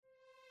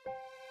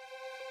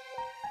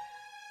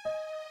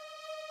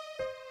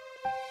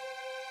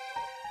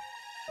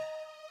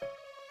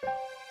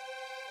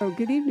Oh,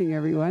 good evening,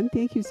 everyone.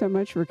 Thank you so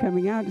much for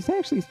coming out. It's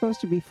actually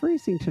supposed to be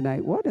freezing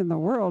tonight. What in the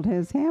world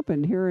has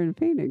happened here in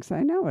Phoenix?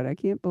 I know it. I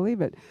can't believe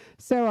it.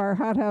 So our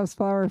hothouse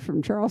flower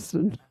from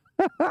Charleston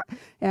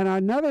and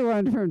another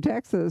one from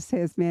Texas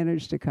has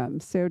managed to come.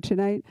 So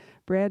tonight,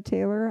 Brad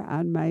Taylor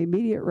on my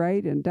immediate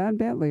right and Don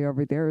Bentley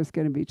over there is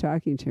going to be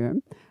talking to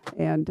him.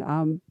 And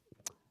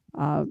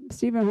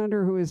Stephen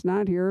Hunter, who is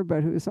not here,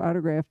 but whose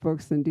autograph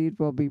books indeed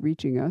will be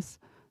reaching us.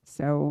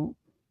 So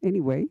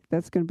anyway,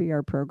 that's going to be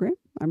our program.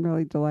 I'm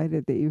really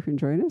delighted that you can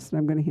join us, and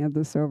I'm going to hand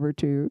this over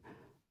to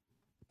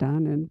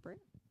Don and Brad.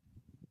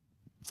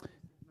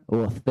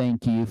 Well,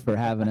 thank you for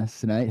having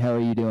us tonight. How are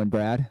you doing,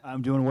 Brad?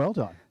 I'm doing well,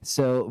 Don.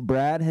 So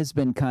Brad has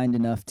been kind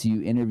enough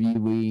to interview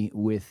me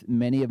with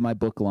many of my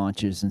book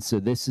launches, and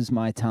so this is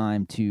my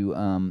time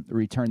to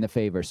return the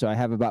favor. So I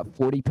have about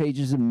 40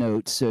 pages of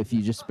notes, so if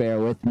you just bear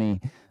with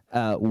me,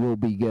 we'll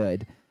be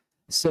good.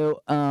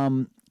 So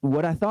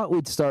what I thought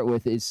we'd start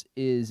with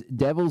is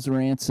Devil's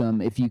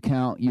Ransom. If you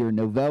count your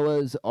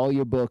novellas, all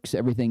your books,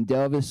 everything,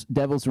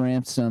 Devil's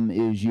Ransom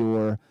is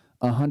your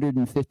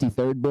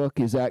 153rd book.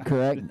 Is that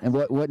correct? And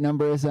what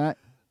number is that?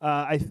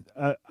 I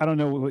don't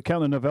know.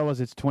 Count the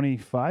novellas. It's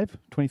 25,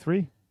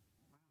 23?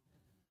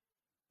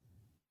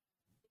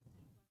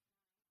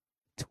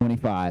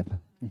 25.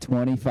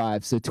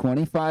 So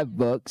 25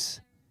 books.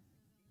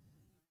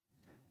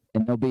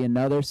 And there'll be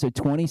another. So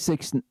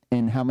 26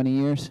 in how many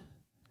years?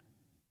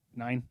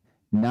 9.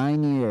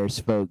 9 years,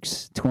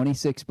 folks.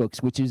 26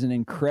 books, which is an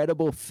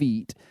incredible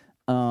feat.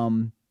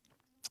 But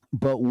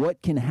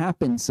what can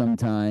happen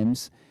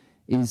sometimes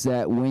is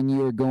that when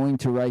you're going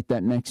to write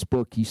that next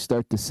book, you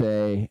start to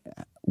say,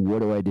 what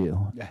do I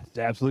do? That's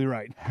absolutely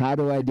right. How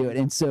do I do it?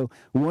 And so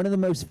one of the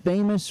most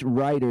famous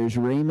writers,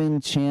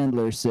 Raymond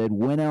Chandler, said,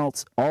 when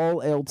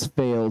all else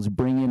fails,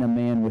 bring in a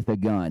man with a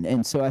gun.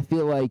 And so I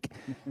feel like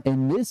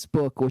in this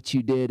book, what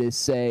you did is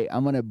say,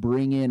 I'm going to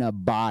bring in a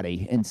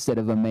body instead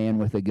of a man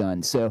with a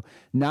gun. So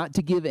not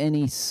to give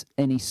any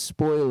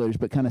spoilers,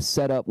 but kind of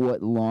set up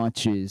what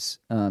launches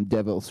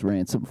Devil's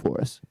Ransom for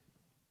us.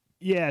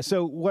 Yeah,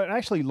 so what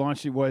actually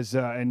launched it was,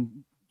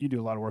 and you do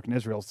a lot of work in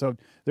Israel, so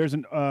there's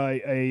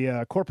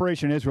a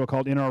corporation in Israel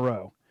called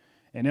NRO,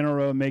 and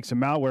NRO makes a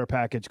malware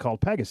package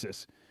called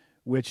Pegasus,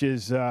 which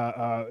is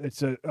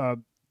it's a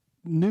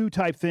new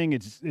type thing.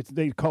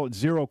 They call it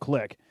zero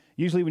click.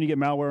 Usually when you get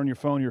malware on your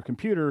phone or your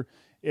computer,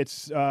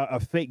 it's a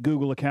fake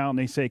Google account, and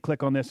they say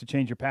click on this to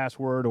change your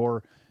password,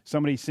 or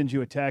somebody sends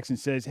you a text and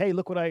says, hey,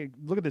 look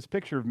at this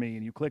picture of me,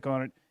 and you click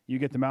on it, you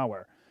get the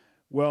malware.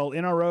 Well,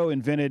 NRO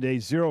invented a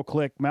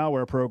zero-click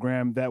malware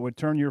program that would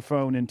turn your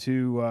phone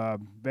into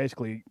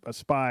basically a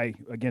spy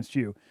against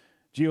you.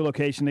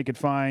 Geolocation they could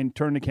find,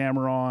 turn the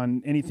camera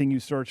on, anything you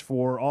search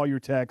for, all your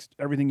text,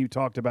 everything you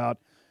talked about,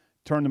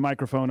 turn the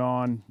microphone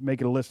on, make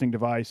it a listening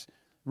device.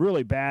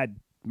 Really bad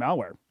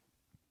malware.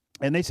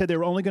 And they said they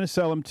were only going to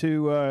sell them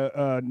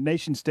to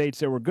nation states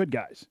that were good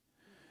guys.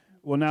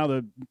 Well, now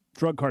the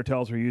drug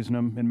cartels are using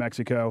them in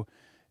Mexico.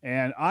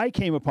 And I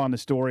came upon the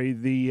story.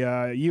 The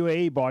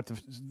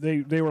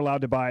UAE they were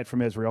allowed to buy it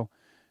from Israel.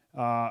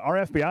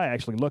 Our FBI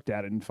actually looked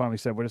at it and finally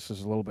said, well, this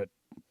is a little bit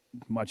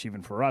much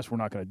even for us. We're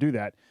not going to do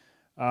that.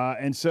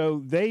 And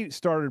so they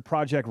started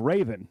Project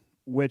Raven,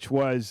 which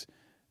was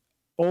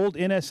old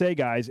NSA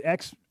guys,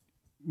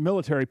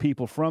 ex-military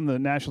people from the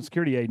National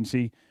Security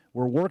Agency,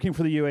 were working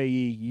for the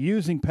UAE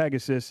using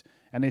Pegasus,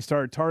 and they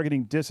started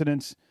targeting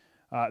dissidents.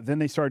 Then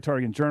they started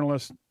targeting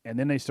journalists, and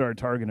then they started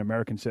targeting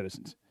American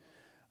citizens.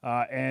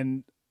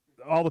 And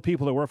all the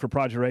people that work for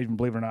Project Raven,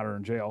 believe it or not, are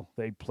in jail.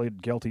 They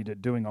pleaded guilty to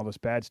doing all this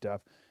bad stuff.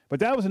 But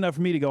that was enough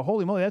for me to go,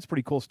 holy moly, that's a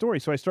pretty cool story.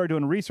 So I started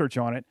doing research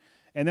on it.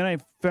 And then I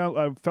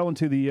fell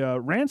into the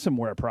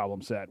ransomware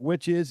problem set,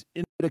 which is...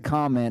 A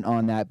comment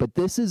on that, but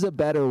this is a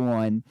better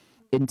one.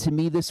 And to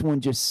me, this one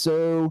just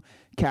so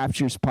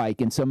captures Pike.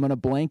 And so I'm going to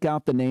blank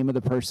out the name of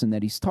the person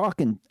that he's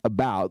talking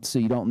about so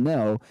you don't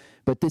know.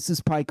 But this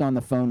is Pike on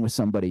the phone with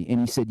somebody.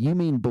 And he said, you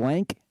mean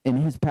blank?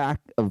 And his pack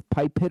of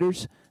pipe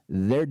hitters,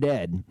 they're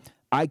dead.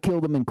 I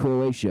killed them in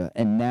Croatia,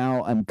 and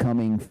now I'm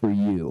coming for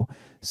you.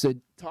 So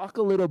talk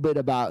a little bit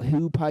about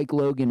who Pike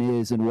Logan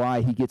is and why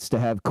he gets to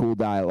have cool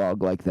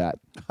dialogue like that.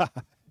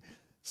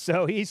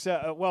 So he's,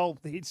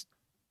 you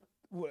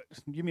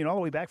mean all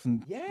the way back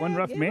from One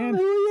Rough Man? Who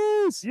he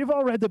is. You've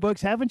all read the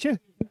books, haven't you?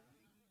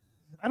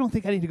 I don't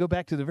think I need to go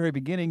back to the very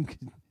beginning.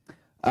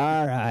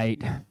 All right.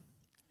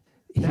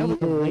 That was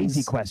a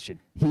lazy question.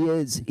 He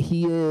is.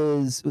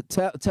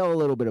 Tell a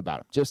little bit about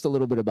him. Just a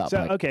little bit about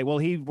Pike. Okay, well,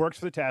 he works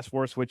for the task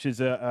force, which is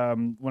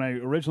when I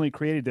originally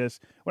created this,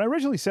 when I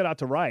originally set out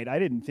to write, I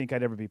didn't think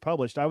I'd ever be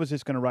published. I was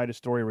just going to write a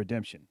story of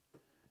redemption.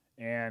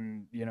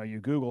 And, you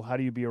Google, how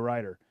do you be a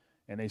writer?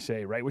 And they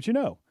say, write what you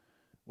know.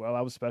 Well,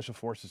 I was a special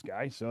forces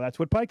guy, so that's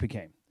what Pike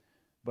became.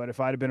 But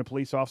if I'd have been a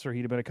police officer,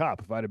 he'd have been a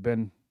cop. If I'd have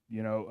been,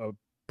 a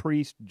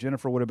priest,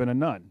 Jennifer would have been a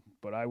nun.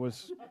 But I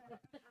was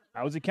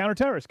a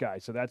counterterrorist guy,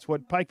 so that's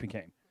what Pike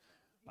became.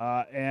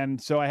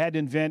 And so I had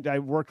to I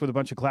worked with a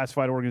bunch of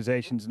classified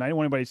organizations, and I didn't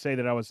want anybody to say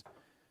that I was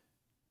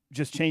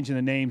just changing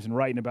the names and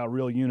writing about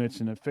real units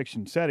in a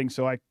fiction setting,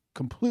 so I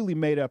completely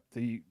made up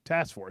the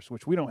task force,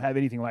 which we don't have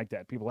anything like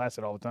that. People ask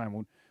it all the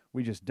time.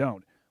 We just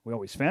don't. We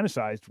always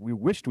fantasized. We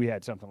wished we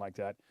had something like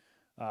that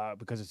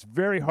because it's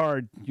very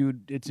hard.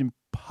 It's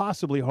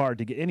impossibly hard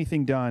to get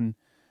anything done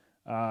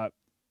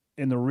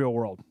in the real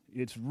world.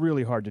 It's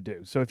really hard to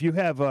do. So if you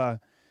have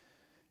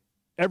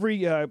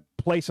every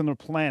place on the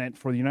planet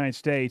for the United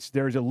States,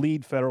 there's a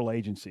lead federal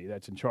agency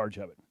that's in charge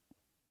of it.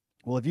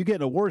 Well, if you get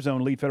in a war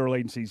zone, lead federal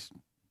agency's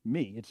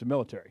me. It's the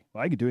military.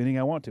 Well, I can do anything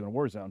I want to in a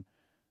war zone.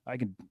 I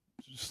can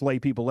slay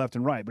people left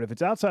and right. But if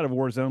it's outside of a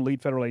war zone,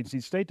 lead federal agency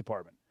is State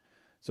Department.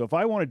 So if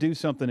I want to do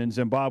something in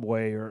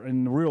Zimbabwe, or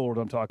in the real world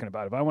I'm talking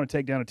about, if I want to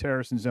take down a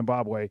terrorist in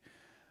Zimbabwe,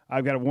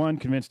 I've got to, 1,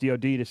 convince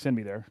DOD to send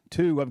me there.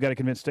 2, I've got to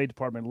convince State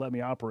Department to let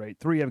me operate.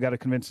 3, I've got to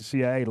convince the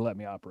CIA to let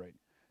me operate.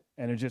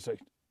 And there's just a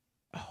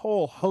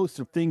whole host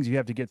of things you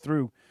have to get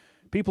through.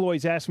 People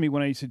always ask me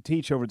when I used to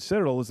teach over at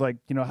Citadel, is like,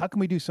 how can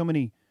we do so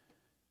many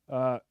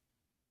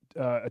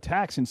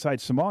attacks inside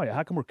Somalia?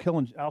 How come we're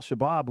killing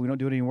al-Shabaab? We don't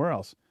do it anywhere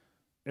else.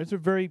 There's a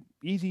very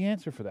easy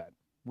answer for that.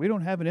 We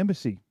don't have an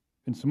embassy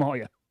in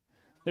Somalia.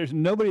 There's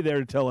nobody there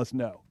to tell us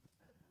no.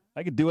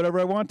 I could do whatever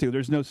I want to.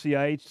 There's no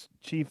CIA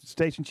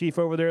station chief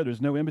over there.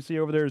 There's no embassy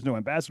over there. There's no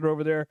ambassador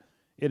over there.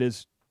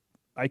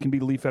 I can be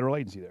the lead federal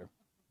agency there.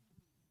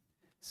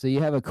 So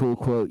you have a cool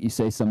quote you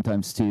say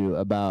sometimes too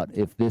about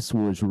if this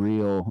was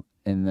real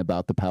and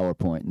about the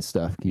PowerPoint and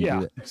stuff. Can you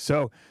do that?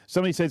 So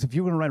somebody says, if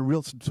you were going to write a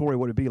real story,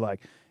 what would it be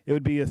like? It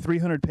would be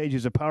 300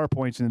 pages of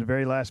PowerPoints, and the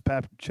very last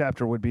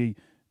chapter would be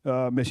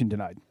mission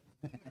denied.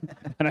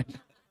 And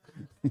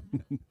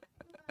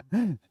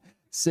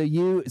So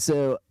you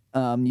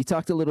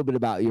talked a little bit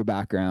about your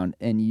background,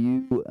 and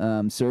you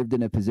served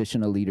in a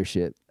position of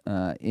leadership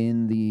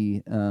in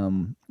the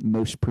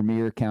most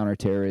premier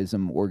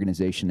counterterrorism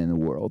organization in the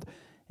world.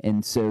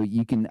 And so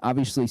you can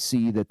obviously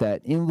see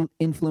that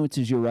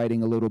influences your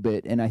writing a little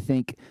bit. And I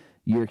think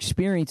your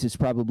experiences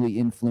probably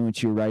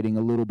influence your writing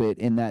a little bit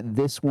in that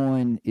this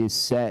one is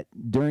set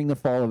during the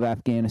fall of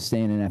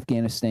Afghanistan, and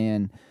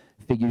Afghanistan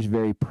figures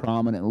very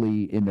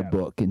prominently in the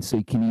book. And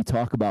so can you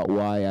talk about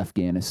why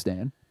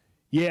Afghanistan?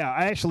 Yeah,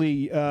 I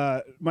actually,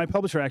 my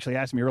publisher actually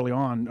asked me early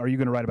on, are you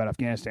going to write about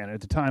Afghanistan? And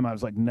at the time, I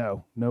was like,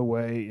 no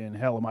way in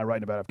hell am I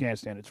writing about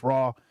Afghanistan. It's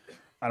raw.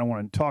 I don't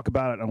want to talk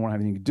about it. I don't want to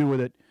have anything to do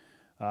with it.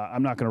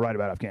 I'm not going to write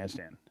about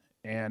Afghanistan.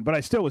 But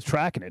I still was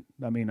tracking it.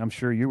 I mean, I'm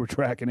sure you were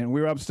tracking it.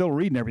 I'm still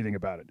reading everything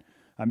about it.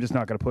 I'm just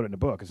not going to put it in a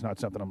book. It's not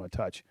something I'm going to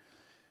touch.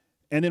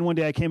 And then one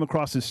day I came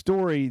across this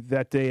story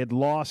that they had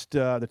lost,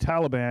 the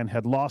Taliban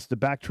had lost the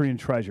Bactrian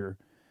treasure,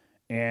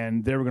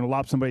 and they were going to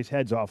lop somebody's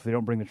heads off if they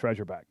don't bring the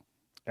treasure back.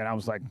 And I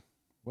was like,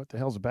 what the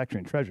hell's a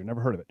Bactrian treasure?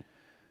 Never heard of it.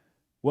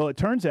 Well, it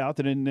turns out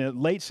that in the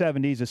late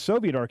 70s, a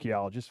Soviet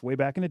archaeologist, way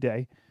back in the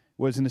day,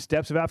 was in the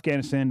steppes of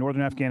Afghanistan,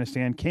 northern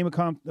Afghanistan, came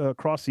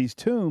across these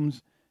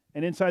tombs,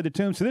 and inside the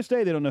tombs, to this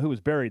day, they don't know who was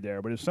buried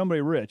there, but it was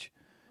somebody rich.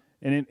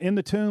 And in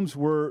the tombs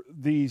were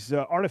these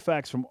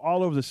artifacts from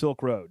all over the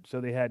Silk Road.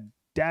 So they had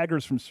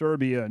daggers from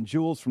Serbia and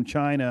jewels from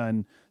China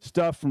and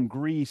stuff from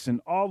Greece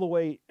and all the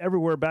way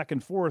everywhere back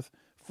and forth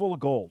full of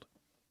gold.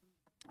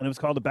 And it was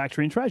called the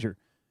Bactrian treasure.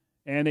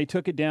 And they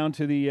took it down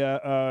to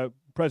the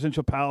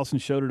presidential palace and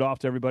showed it off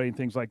to everybody and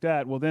things like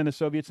that. Well, then the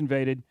Soviets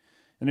invaded,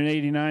 and in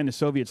 '89, the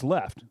Soviets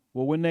left.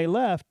 Well, when they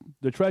left,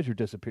 the treasure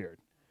disappeared.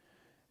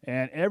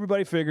 And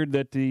everybody figured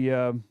that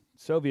the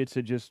Soviets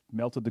had just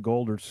melted the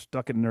gold or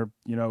stuck it in their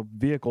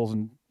vehicles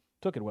and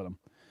took it with them.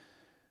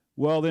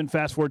 Well, then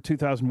fast forward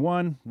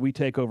 2001, we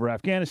take over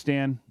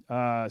Afghanistan,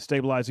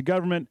 stabilize the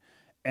government,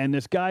 and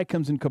this guy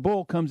comes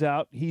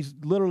out. He's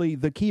literally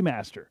the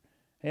keymaster.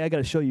 Hey, I got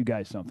to show you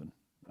guys something.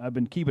 I've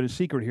been keeping a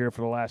secret here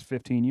for the last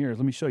 15 years.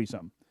 Let me show you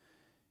something.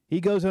 He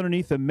goes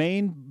underneath the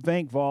main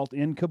bank vault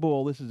in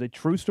Kabul. This is a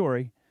true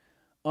story.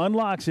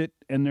 Unlocks it,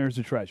 and there's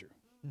the treasure.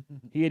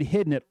 He had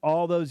hidden it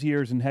all those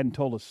years and hadn't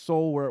told a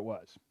soul where it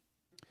was.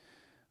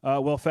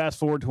 Well, fast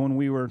forward to when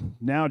we were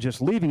now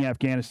just leaving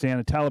Afghanistan,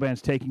 the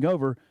Taliban's taking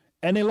over,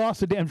 and they lost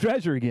the damn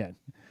treasure again.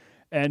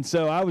 And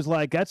so I was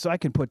like, I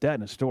can put that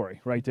in a story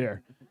right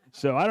there.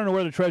 So I don't know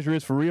where the treasure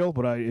is for real,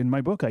 but in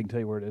my book, I can tell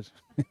you where it is.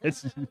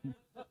 It's...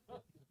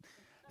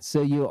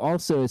 So you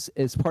also,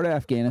 as part of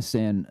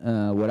Afghanistan,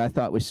 what I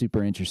thought was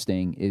super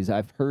interesting is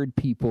I've heard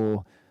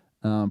people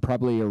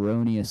probably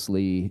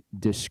erroneously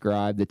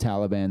describe the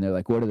Taliban. They're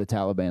like, what are the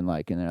Taliban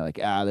like? And they're like,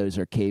 those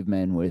are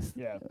cavemen with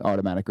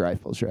automatic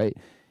rifles, right?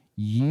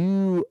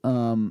 You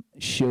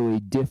show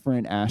a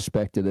different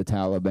aspect of the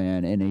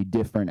Taliban and a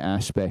different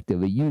aspect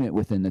of a unit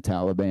within the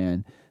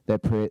Taliban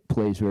that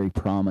plays very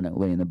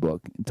prominently in the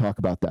book. Talk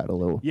about that a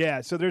little. Yeah,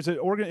 so there's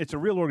it's a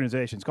real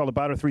organization. It's called the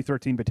Badr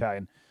 313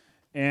 Battalion.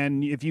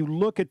 And if you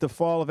look at the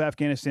fall of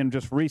Afghanistan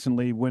just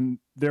recently, when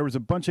there was a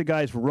bunch of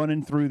guys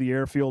running through the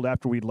airfield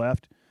after we'd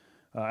left,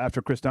 after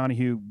Chris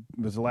Donahue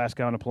was the last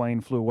guy on a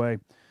plane, flew away,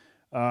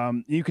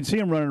 you can see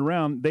them running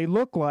around. They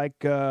look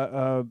like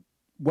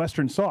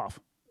Western SOF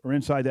are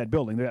inside that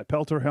building. They got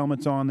Peltor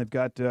helmets on. They've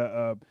got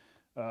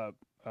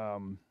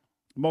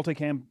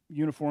multicam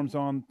uniforms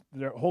on.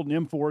 They're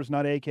holding M4s,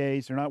 not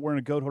AKs. They're not wearing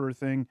a goat holder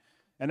thing.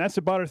 And that's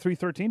the Badr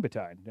 313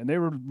 Battalion. And they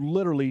were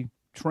literally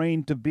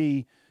trained to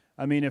be,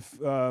 I mean, if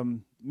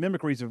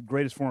mimicry is the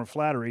greatest form of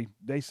flattery,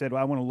 they said,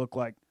 well, I'm going to look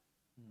like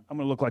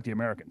the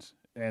Americans.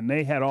 And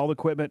they had all the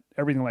equipment,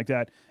 everything like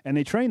that. And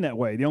they trained that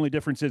way. The only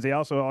difference is they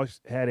also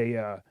always had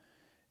a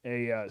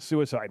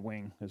suicide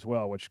wing as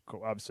well, which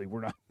obviously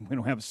we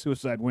don't have a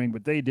suicide wing,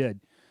 but they did.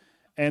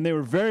 And they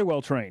were very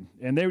well trained,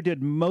 and they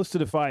did most of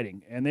the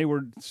fighting, and they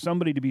were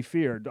somebody to be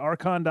feared. Our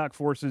Kondak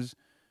forces,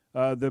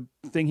 the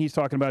thing he's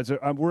talking about is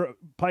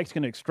Pike's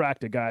going to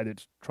extract a guy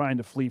that's trying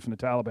to flee from the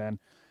Taliban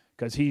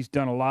because he's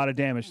done a lot of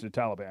damage to the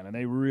Taliban, and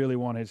they really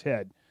want his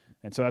head.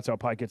 And so that's how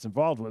Pike gets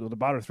involved with it. The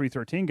Badr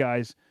 313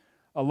 guys,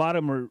 a lot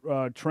of them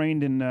are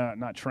trained in,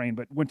 not trained,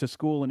 but went to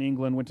school in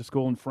England, went to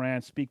school in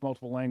France, speak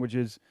multiple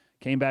languages,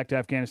 came back to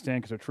Afghanistan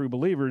because they're true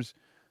believers.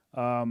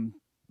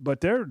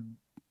 But they're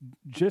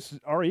just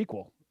our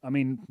equal. I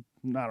mean,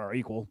 not our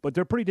equal, but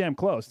they're pretty damn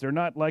close. They're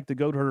not like the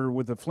goat herder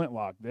with the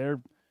flintlock.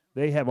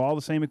 They have all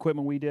the same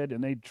equipment we did,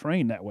 and they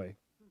train that way.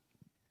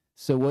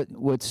 So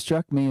what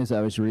struck me as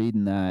I was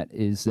reading that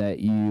is that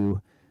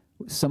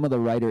some of the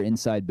writer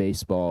inside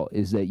baseball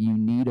is that you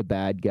need a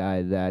bad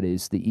guy that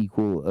is the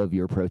equal of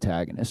your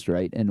protagonist,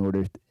 right? In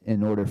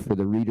order for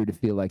the reader to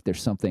feel like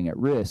there's something at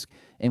risk.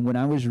 And when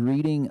I was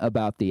reading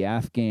about the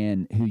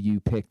Afghan who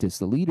you picked as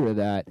the leader of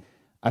that,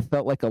 I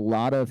felt like a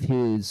lot of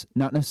his,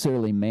 not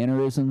necessarily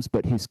mannerisms,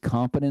 but his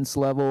competence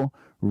level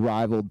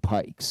rivaled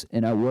Pike's.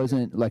 And I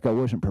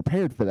wasn't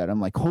prepared for that.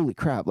 I'm like, holy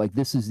crap, like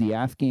this is the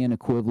Afghan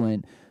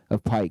equivalent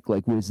of Pike.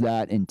 Like, was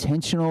that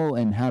intentional,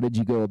 and how did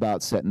you go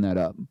about setting that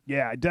up?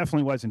 Yeah, it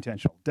definitely was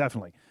intentional,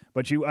 definitely.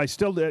 But I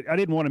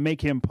didn't want to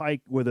make him Pike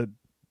with a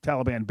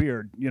Taliban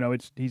beard. You know,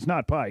 he's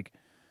not Pike.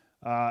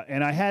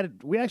 And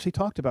we actually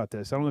talked about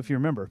this. I don't know if you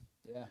remember.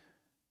 Yeah.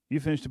 You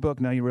finished the book,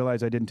 now you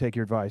realize I didn't take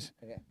your advice.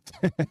 Okay.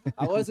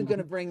 I wasn't going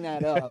to bring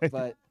that up,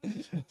 but...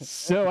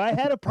 So I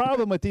had a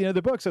problem at the end of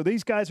the book. So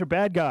these guys are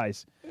bad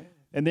guys,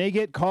 and they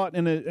get caught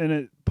in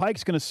a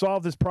Pike's going to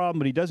solve this problem,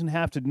 but he doesn't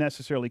have to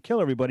necessarily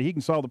kill everybody. He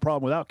can solve the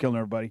problem without killing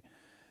everybody.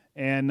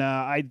 And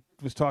I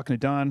was talking to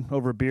Don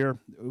over a beer.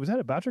 Was that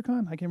at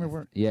BoucherCon? I can't remember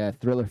where. Yeah,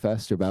 Thriller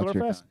Fest or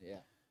BoucherCon. Yeah.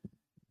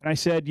 And I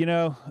said,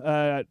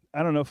 I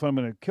don't know if I'm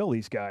going to kill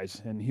these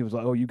guys. And he was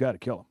like, oh, you got to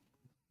kill them.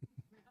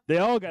 They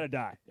all got to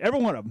die,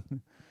 every one of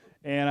them.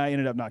 And I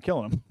ended up not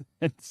killing them.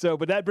 And so,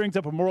 but that brings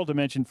up a moral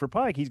dimension for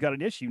Pike. He's got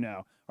an issue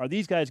now. Are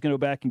these guys going to go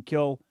back and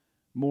kill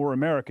more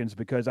Americans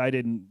because I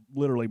didn't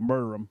literally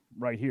murder them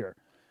right here?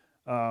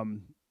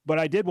 But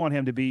I did want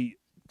him to be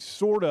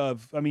sort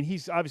of, I mean,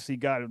 he's obviously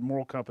got a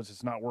moral compass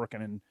that's not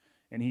working,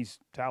 and he's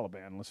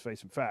Taliban, let's face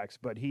some facts.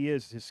 But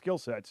his skill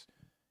sets,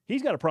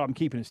 he's got a problem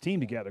keeping his team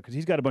together because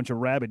he's got a bunch of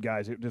rabid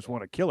guys that just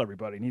want to kill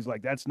everybody. And he's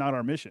like, that's not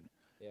our mission.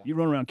 Yeah. You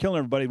run around killing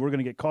everybody, we're going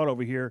to get caught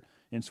over here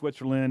in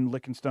Switzerland,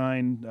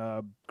 Liechtenstein,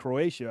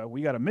 Croatia.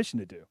 We got a mission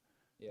to do.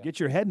 Yeah. Get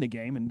your head in the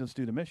game and let's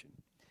do the mission.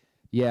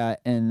 Yeah,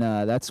 and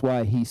that's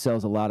why he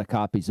sells a lot of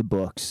copies of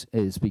books,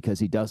 is because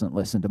he doesn't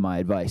listen to my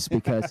advice,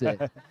 because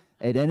it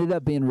ended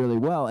up being really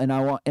well. And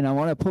I want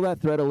to pull that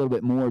thread a little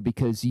bit more,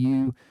 because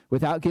you,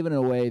 without giving it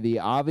away, the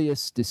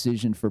obvious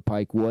decision for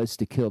Pike was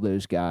to kill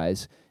those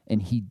guys,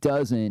 and he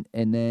doesn't.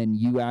 And then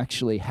you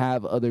actually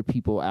have other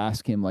people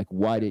ask him, like,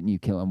 why didn't you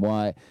kill him?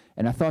 Why?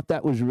 And I thought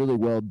that was really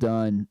well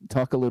done.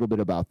 Talk a little bit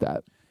about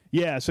that.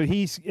 Yeah, so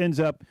he ends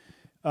up.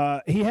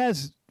 He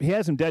has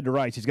him dead to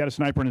rights. He's got a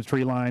sniper in his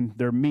tree line.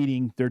 They're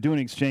meeting. They're doing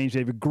an exchange.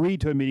 They've agreed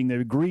to a meeting.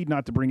 They've agreed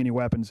not to bring any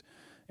weapons.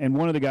 And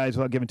one of the guys,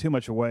 without giving too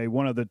much away,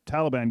 one of the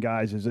Taliban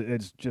guys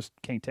is just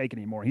can't take it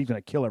anymore. He's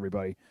going to kill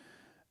everybody.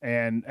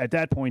 And at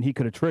that point, he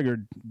could have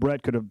triggered.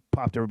 Brett could have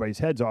popped everybody's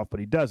heads off, but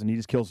he doesn't. He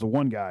just kills the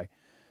one guy.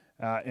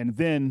 And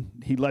then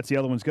he lets the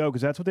other ones go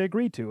because that's what they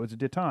agreed to. It was a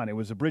détente. It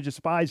was a bridge of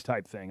spies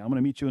type thing. I'm going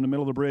to meet you in the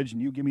middle of the bridge,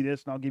 and you give me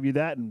this, and I'll give you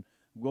that, and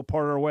we'll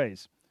part our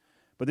ways.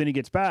 But then he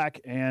gets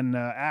back, and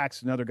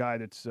Axe, another guy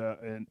that's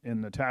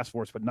in the task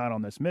force but not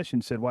on this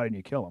mission, said, why didn't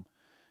you kill him?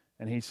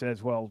 And he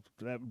says, well,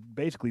 that would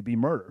basically be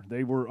murder.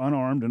 They were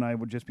unarmed, and I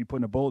would just be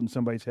putting a bullet in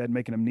somebody's head,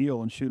 making them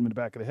kneel and shoot them in the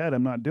back of the head.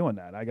 I'm not doing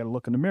that. I got to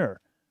look in the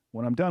mirror.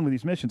 When I'm done with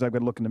these missions, I've got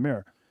to look in the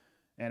mirror.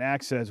 And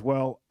Axe says,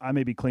 well, I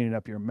may be cleaning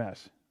up your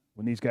mess.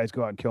 When these guys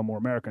go out and kill more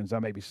Americans, I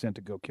may be sent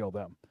to go kill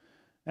them.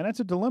 And that's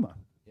a dilemma,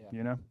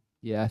 you know?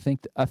 Yeah,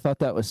 I thought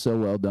that was so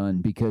well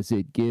done, because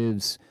it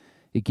gives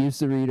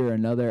the reader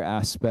another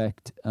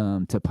aspect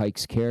to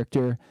Pike's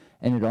character,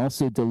 and it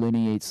also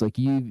delineates, like,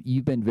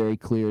 you've been very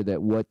clear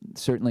that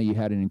certainly you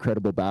had an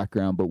incredible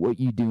background, but what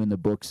you do in the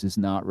books is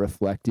not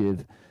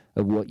reflective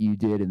of what you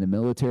did in the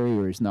military,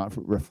 or is not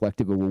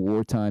reflective of a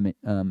wartime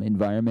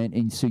environment,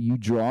 and so you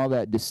draw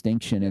that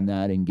distinction in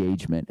that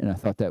engagement, and I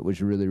thought that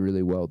was really,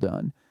 really well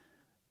done.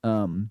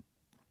 Another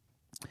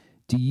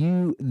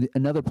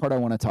part I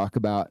want to talk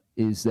about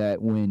is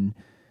that when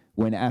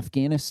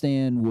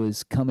Afghanistan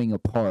was coming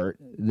apart,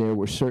 there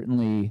were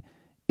certainly,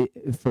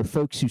 for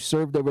folks who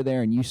served over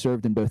there, and you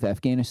served in both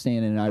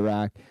Afghanistan and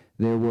Iraq,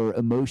 there were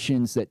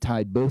emotions that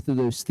tied both of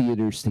those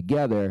theaters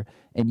together.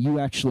 And you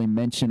actually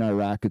mention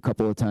Iraq a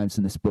couple of times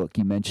in this book.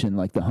 You mentioned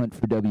like the Hunt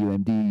for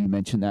WMD. You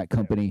mentioned that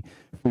company.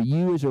 For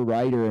you as a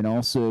writer and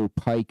also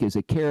Pike as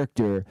a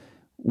character,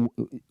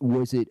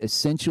 was it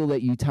essential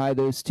that you tie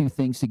those two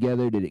things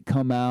together? Did it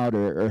come out,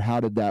 or how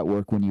did that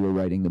work when you were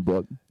writing the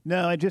book?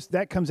 No,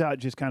 that comes out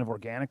just kind of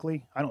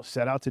organically. I don't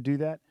set out to do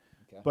that.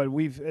 Okay. But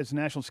as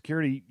national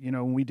security,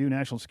 when we do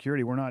national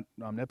security, we're not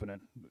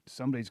omnipotent.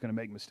 Somebody's going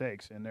to make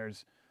mistakes, and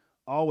there's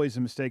always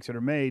the mistakes that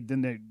are made.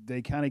 Then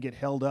they kind of get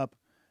held up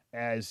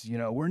as,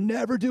 we're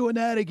never doing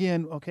that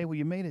again. Okay, well,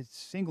 you made a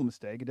single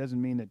mistake. It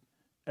doesn't mean that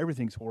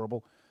everything's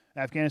horrible.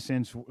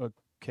 Afghanistan's a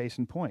case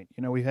in point.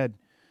 We had,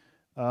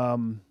 I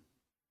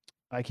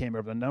can't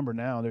remember the number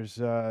now. There's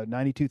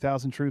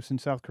 92,000 troops in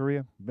South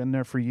Korea, been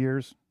there for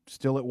years,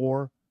 still at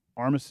war,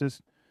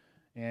 armistice.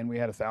 And we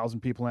had 1,000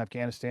 people in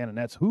Afghanistan, and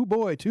that's, hoo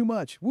boy, too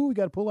much. Woo, we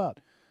got to pull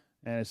out.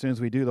 And as soon as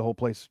we do, the whole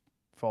place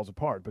falls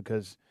apart,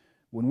 because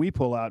when we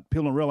pull out,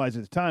 people don't realize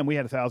at the time we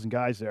had 1,000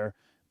 guys there,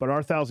 but our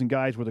 1,000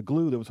 guys were the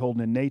glue that was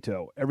holding in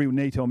NATO. Every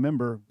NATO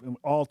member,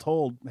 all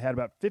told, had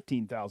about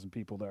 15,000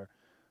 people there.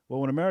 Well,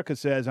 when America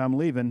says, I'm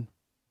leaving,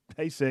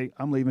 they say,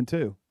 I'm leaving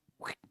too.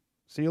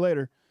 See you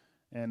later.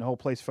 And the whole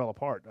place fell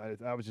apart.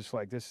 I was just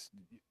like, this,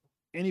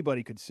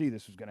 anybody could see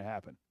this was going to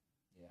happen.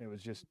 Yeah. It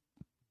was just...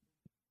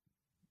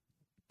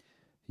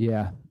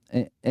 Yeah,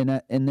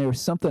 and there was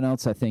something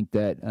else I think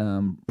that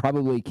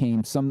probably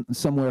came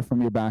somewhere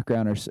from your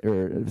background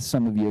or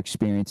some of your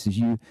experiences.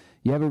 You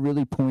have a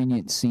really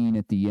poignant scene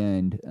at the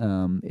end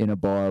in a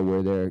bar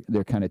where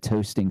they're kind of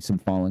toasting some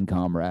fallen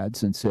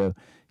comrades, and so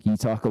can you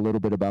talk a little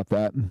bit about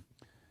that?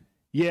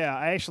 Yeah,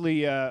 I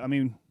actually, I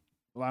don't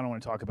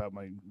want to talk about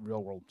my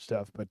real world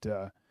stuff, but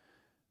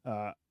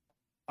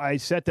I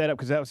set that up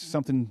because that was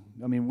something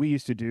we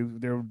used to do.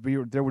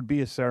 There would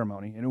be a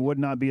ceremony, and it would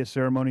not be a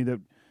ceremony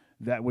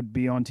that would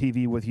be on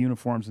TV with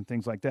uniforms and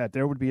things like that.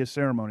 There would be a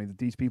ceremony that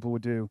these people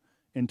would do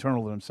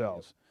internal to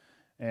themselves.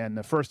 And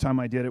the first time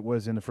I did it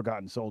was in The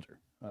Forgotten Soldier.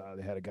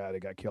 They had a guy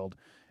that got killed.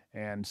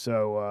 And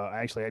so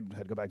I actually had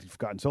to go back to The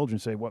Forgotten Soldier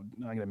and say, I'm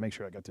going to make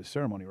sure I got this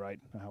ceremony right,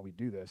 how we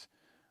do this.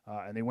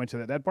 And they went to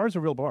that. That bar's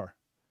a real bar.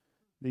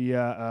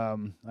 I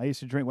used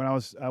to drink when I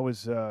was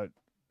a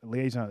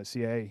liaison at the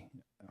CIA.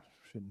 I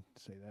shouldn't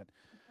say that.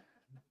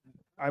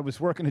 I was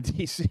working in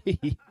D.C.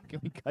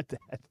 Can we cut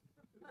that?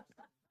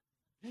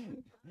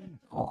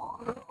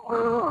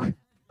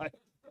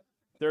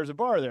 There's a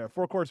bar there,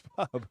 Four Courts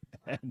Pub,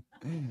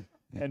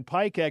 and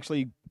Pike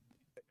actually,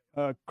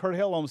 Kurt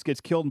Hill almost gets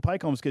killed, and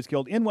Pike almost gets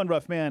killed in One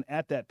Rough Man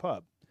at that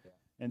pub.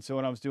 And so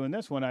when I was doing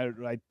this one,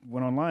 I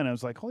went online. I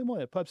was like, holy moly,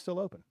 that pub's still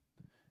open.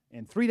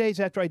 And 3 days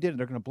after I did it,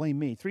 they're going to blame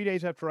me. 3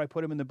 days after I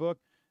put him in the book,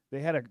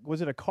 they had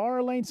was it a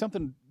car lane?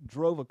 Something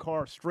drove a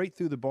car straight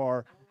through the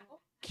bar,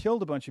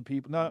 killed a bunch of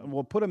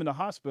people. Put him in the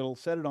hospital,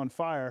 set it on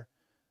fire.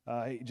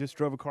 He just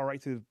drove a car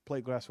right through the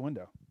plate glass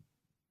window.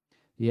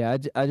 Yeah,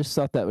 I just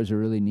thought that was a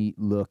really neat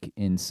look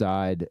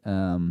inside.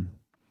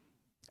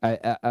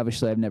 I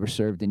obviously I've never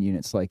served in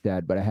units like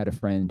that, but I had a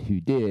friend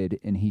who did,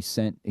 and he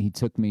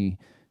took me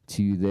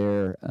to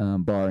their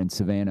bar in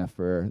Savannah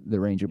for the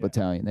Ranger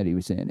Battalion that he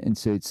was in, and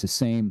so it's the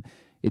same.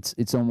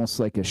 It's almost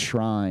like a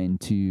shrine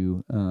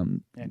to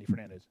Andy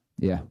Fernandez.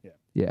 Yeah,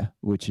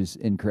 which is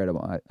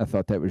incredible. I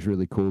thought that was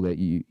really cool that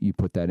you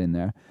put that in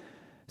there.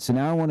 So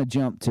now I want to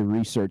jump to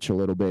research a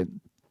little bit.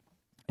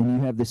 And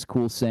you have this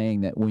cool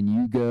saying that when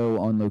you go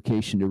on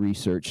location to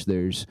research,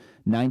 there's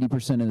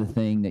 90% of the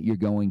thing that you're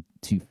going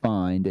to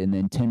find, and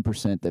then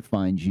 10% that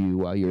finds you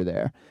while you're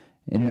there.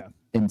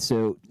 And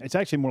so it's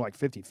actually more like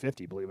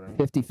 50-50, believe it or not.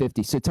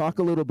 50-50. So talk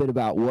a little bit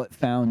about what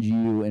found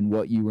you and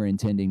what you were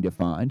intending to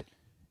find.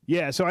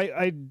 Yeah, so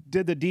I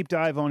did the deep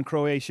dive on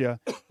Croatia,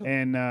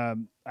 and I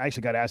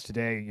actually got asked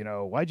today,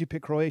 why'd you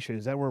pick Croatia?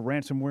 Is that where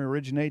ransomware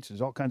originates?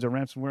 There's all kinds of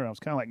ransomware. I was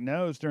kind of like,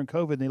 no, it's during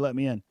COVID, and they let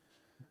me in.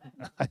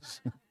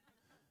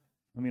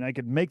 I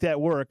could make that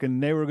work,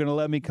 and they were going to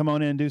let me come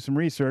on in and do some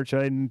research.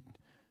 And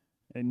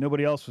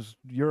nobody else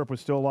Europe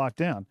was still locked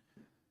down.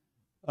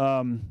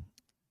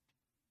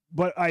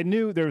 But I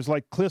knew there was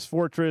like Cliff's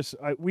Fortress.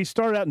 We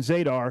started out in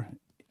Zagreb,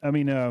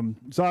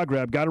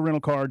 got a rental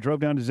car, drove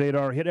down to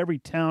Zadar, hit every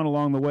town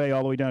along the way,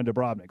 all the way down to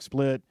Dubrovnik,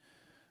 Split,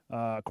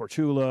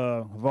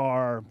 Korčula,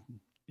 Hvar,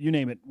 you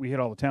name it. We hit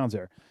all the towns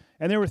there.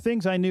 And there were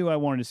things I knew I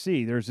wanted to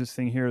see. There's this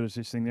thing here, there's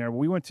this thing there.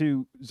 We went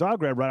to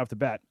Zagreb right off the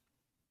bat,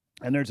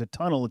 and there's a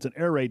tunnel. It's an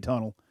air raid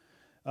tunnel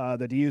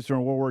that they used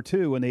during World War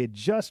II, and they had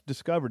just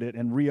discovered it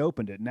and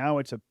reopened it. Now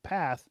it's a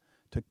path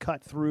to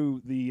cut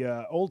through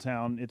the old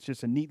town. It's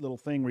just a neat little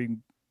thing where you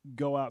can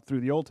go out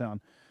through the old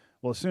town.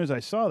 Well, as soon as I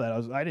saw that,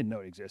 I didn't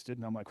know it existed,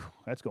 and I'm like,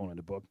 that's going in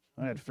the book.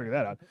 I had to figure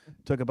that out.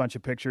 Took a bunch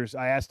of pictures.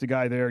 I asked the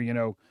guy there,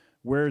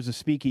 where's the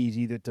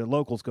speakeasy that the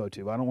locals go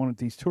to? I don't want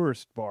these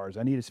tourist bars.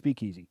 I need a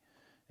speakeasy.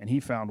 And he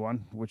found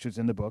one, which is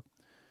in the book.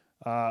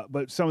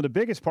 But some of the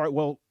biggest part,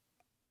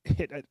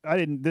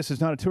 this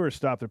is not a tourist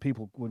stop that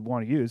people would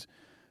want to use.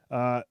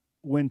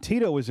 When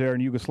Tito was there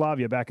in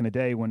Yugoslavia back in the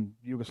day, when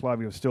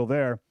Yugoslavia was still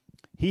there,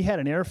 he had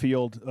an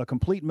airfield, a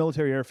complete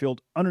military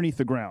airfield underneath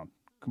the ground,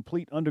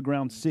 complete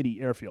underground city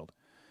airfield.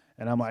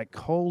 And I'm like,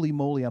 holy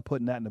moly, I'm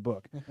putting that in the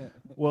book.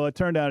 Well, it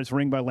turned out it's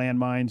ringed by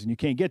landmines and you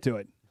can't get to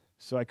it.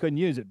 So I couldn't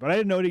use it. But I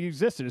didn't know it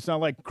existed. It's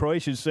not like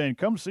Croatia's saying,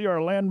 come see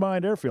our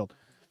landmined airfield.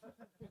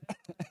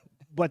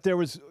 But there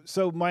was,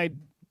 so my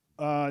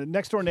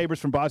next door neighbor's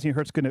from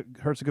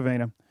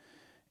Bosnia-Herzegovina.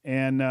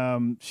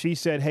 And she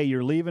said, hey,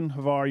 you're leaving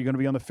Hvar. You're going to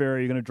be on the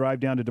ferry. You're going to drive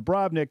down to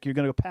Dubrovnik. You're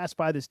going to go pass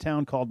by this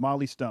town called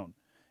Mali Stone.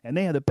 And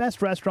they have the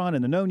best restaurant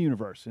in the known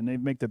universe. And they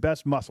make the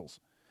best mussels.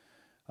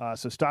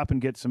 So stop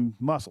and get some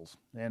mussels.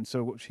 And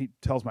so she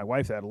tells my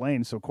wife that,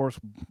 Elaine. So, of course,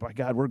 by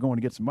God, we're going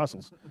to get some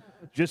mussels.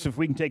 Just if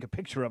we can take a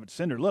picture of it,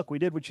 send her, look, we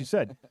did what she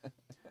said.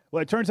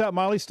 Well, it turns out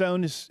Mali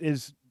Stone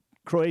is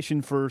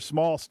Croatian for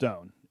small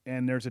stone.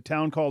 And there's a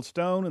town called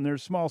Stone, and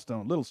there's small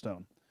stone, little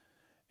stone.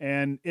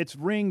 And it's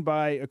ringed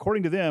by,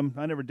 according to them,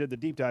 I never did the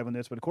deep dive on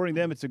this, but according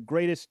to them, it's the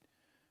greatest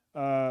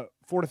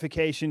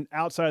fortification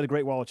outside of the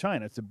Great Wall of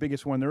China. It's the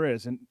biggest one there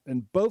is.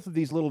 And both of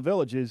these little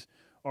villages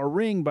are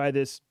ringed by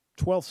this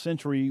 12th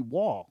century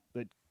wall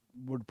that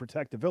would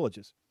protect the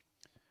villages.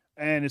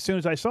 And as soon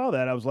as I saw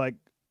that, I was like,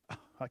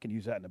 I can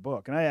use that in the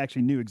book. And I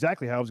actually knew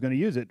exactly how I was going to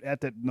use it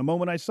at the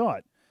moment I saw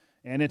it.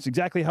 And it's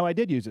exactly how I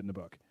did use it in the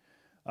book.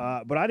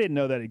 But I didn't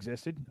know that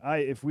existed.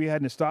 If we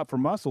hadn't stopped for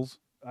mussels,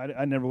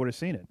 I never would have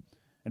seen it.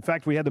 In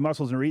fact, we had the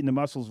mussels and we're eating the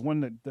mussels.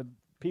 The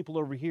people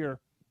over here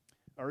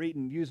are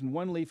using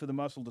one leaf of the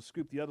mussel to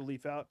scoop the other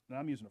leaf out, and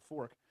I'm using a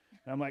fork.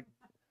 And I'm like,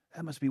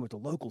 that must be what the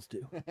locals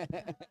do.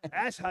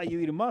 That's how you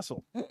eat a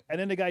mussel. And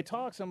then the guy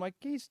talks. I'm like,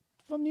 he's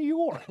from New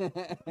York.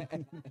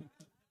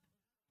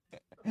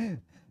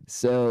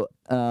 So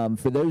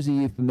for those of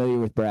you familiar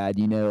with Brad,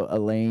 you know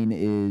Elaine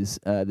is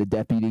the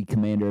deputy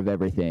commander of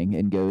everything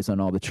and goes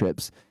on all the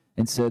trips.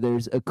 And so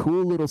there's a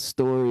cool little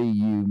story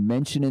you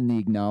mention in the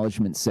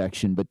acknowledgement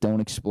section, but don't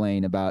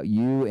explain, about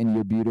you and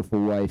your beautiful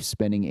wife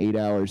spending 8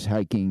 hours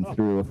hiking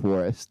through a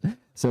forest.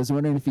 So I was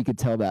wondering if you could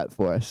tell that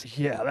for us.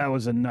 Yeah, that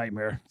was a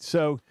nightmare.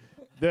 So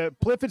the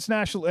Pliffids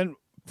National, and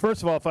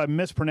first of all, if I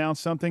mispronounce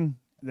something,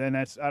 then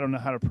I don't know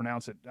how to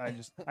pronounce it.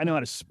 I know how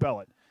to spell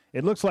it.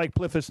 It looks like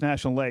Pliffids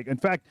National Lake. In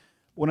fact,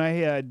 when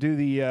I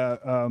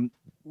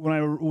when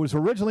I was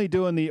originally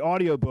doing the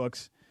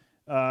audiobooks,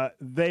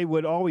 they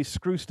would always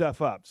screw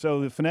stuff up.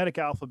 So the phonetic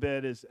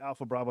alphabet is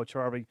Alpha, Bravo,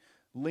 Charlie,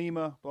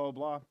 Lima, blah,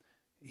 blah.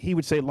 He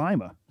would say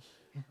Lima.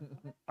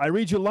 I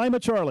read you Lima,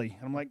 Charlie.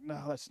 And I'm like,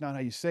 no, that's not how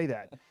you say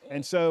that.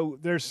 And so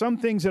there's some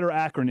things that are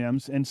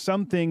acronyms and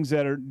some things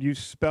that you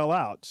spell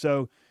out.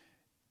 So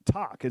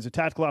TOC is a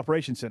Tactical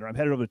Operations Center. I'm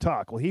headed over to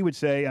TOC. Well, he would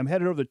say, I'm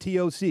headed over to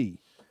TOC,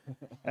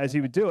 as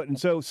he would do it. And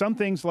so some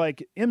things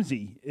like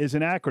IMSI is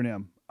an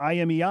acronym.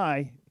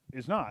 IMEI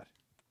is not.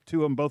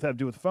 Two of them both have to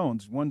do with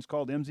phones. One's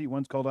called IMSI,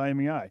 one's called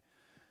IMEI.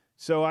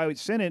 So I would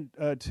send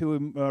it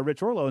to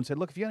Rich Orlow and said,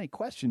 look, if you have any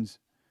questions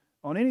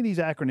on any of these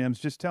acronyms,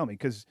 just tell me,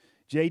 because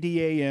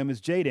JDAM is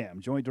JDAM,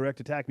 Joint Direct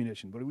Attack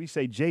Munition, but we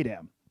say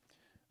JDAM.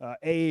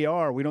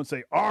 AAR, we don't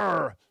say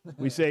R,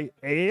 we say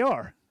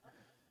AAR.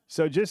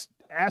 So just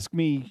ask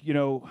me,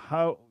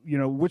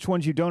 which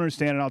ones you don't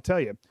understand, and I'll tell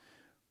you.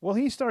 Well,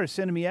 he started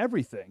sending me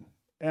everything.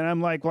 And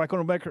I'm like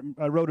when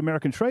I wrote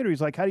American Trader,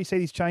 he's like, how do you say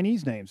these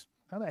Chinese names?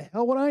 How the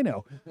hell would I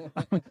know?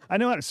 I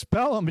know how to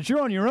spell them, but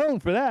you're on your own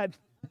for that.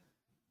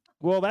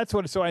 Well,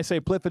 so I say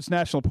Pliffids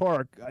National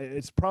Park.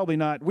 It's probably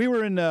not. We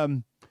were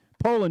in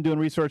Poland doing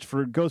research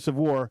for Ghosts of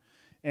War,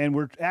 and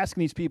we're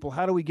asking these people,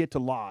 how do we get to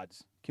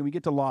Lodz? Can we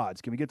get to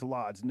Lodz? Can we get to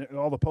Lodz? And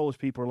all the Polish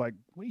people are like,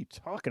 what are you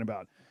talking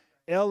about?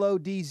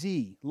 Lodz,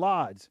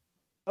 Lodz.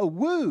 Oh,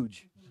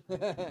 Łódź.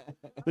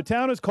 The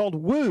town is called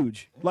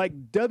Łódź, like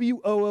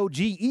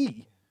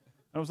Wooge.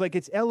 I was like,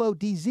 it's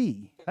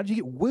Lodz. How did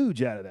you get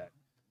Łódź out of that?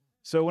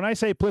 So when I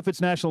say Pliffids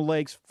National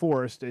Lakes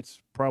Forest, it's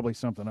probably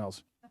something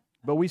else.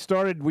 But we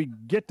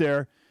get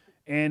there,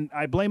 and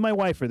I blame my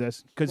wife for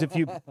this, because if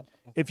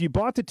you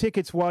bought the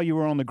tickets while you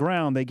were on the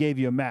ground, they gave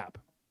you a map.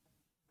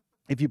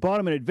 If you bought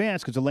them in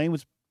advance, because Elaine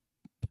was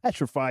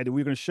petrified that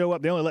we were going to show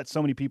up, they only let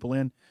so many people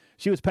in.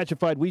 She was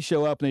petrified we'd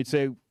show up, and they'd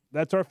say,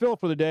 that's our fill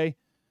for the day.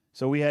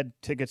 So we had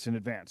tickets in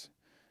advance,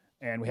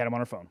 and we had them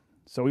on our phone.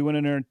 So we went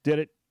in there and did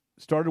it,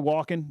 started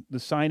walking. The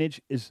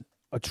signage is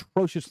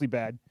atrociously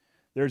bad.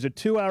 There's a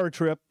 2-hour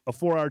trip, a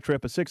 4-hour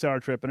trip, a 6-hour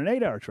trip, and an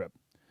 8-hour trip.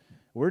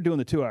 We're doing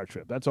the 2-hour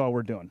trip. That's all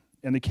we're doing.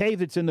 And the cave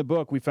that's in the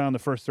book, we found the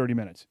first 30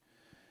 minutes.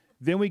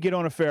 Then we get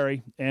on a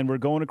ferry, and we're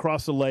going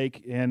across the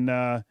lake, and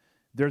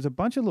there's a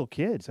bunch of little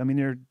kids. I mean,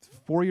 they're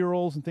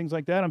 4-year-olds and things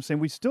like that. I'm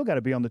saying we still got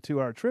to be on the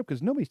 2-hour trip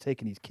because nobody's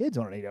taking these kids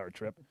on an 8-hour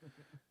trip.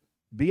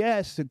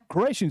 BS. The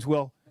Croatians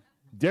will.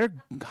 They're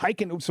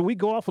hiking. So we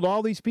go off with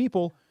all these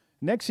people.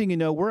 Next thing you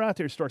know, we're out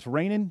there. It starts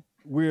raining.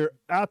 We're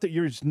out there.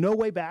 There's no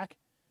way back.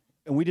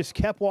 And we just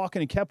kept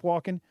walking and kept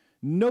walking.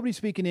 Nobody's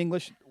speaking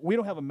English. We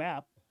don't have a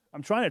map.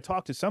 I'm trying to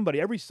talk to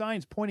somebody. Every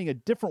sign's pointing a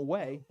different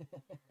way.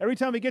 Every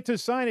time we get to a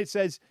sign, it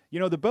says,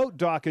 the boat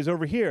dock is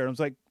over here. I was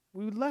like,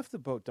 we left the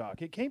boat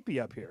dock. It can't be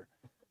up here.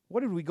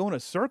 What, did we go in a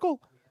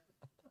circle?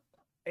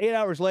 8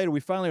 hours later, we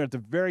finally are at the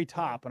very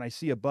top, and I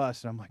see a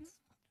bus, and I'm like,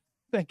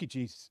 thank you,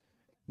 Jesus.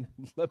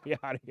 Let me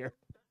out of here.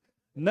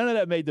 None of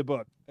that made the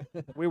book.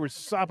 We were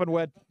sopping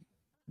wet.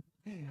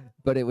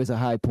 But it was a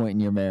high point in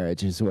your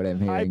marriage, is what I'm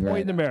hearing. High point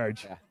right? in the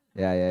marriage.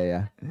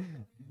 Yeah.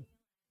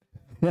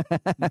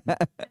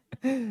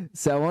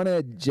 So I want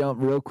to jump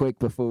real quick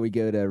before we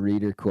go to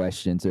reader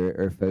questions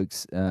or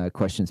folks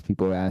questions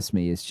people ask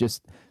me. It's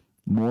just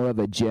more of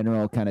a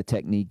general kind of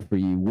technique for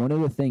you. One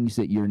of the things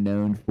that you're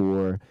known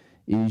for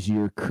is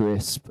your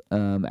crisp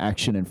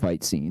action and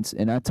fight scenes.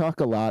 And I talk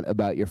a lot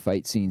about your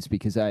fight scenes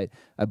because I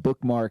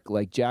bookmark,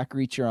 like Jack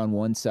Reacher on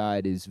one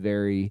side is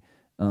very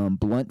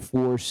blunt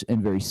force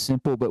and very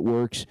simple but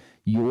works.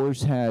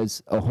 Yours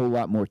has a whole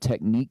lot more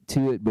technique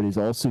to it, but is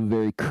also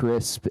very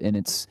crisp, and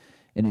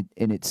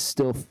it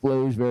still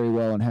flows very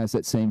well and has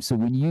that same. So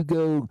when you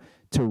go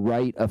to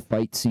write a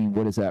fight scene,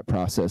 what does that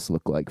process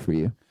look like for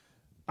you?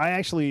 I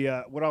actually,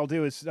 what I'll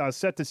do is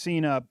set the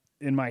scene up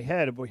in my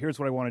head. Well, here's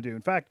what I want to do.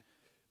 In fact,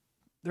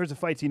 there's a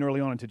fight scene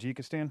early on in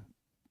Tajikistan,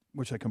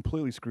 which I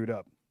completely screwed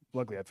up.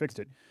 Luckily, I fixed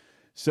it.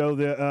 So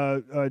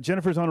the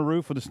Jennifer's on a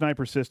roof with a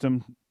sniper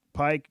system.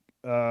 Pike,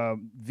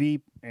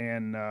 Veep,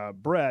 and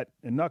Brett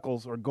and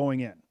Knuckles are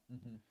going in.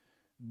 Mm-hmm.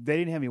 They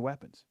didn't have any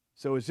weapons,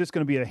 so it's just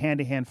going to be a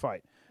hand-to-hand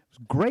fight. It was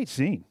a great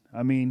scene.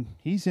 I mean,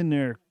 he's in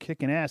there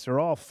kicking ass. They're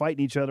all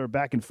fighting each other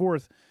back and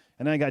forth.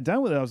 And then I got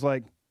done with it. I was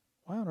like,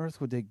 why on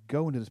earth would they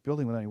go into this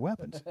building without any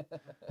weapons?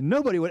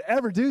 Nobody would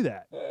ever do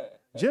that.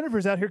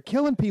 Jennifer's out here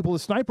killing people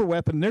with a sniper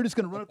weapon, and they're just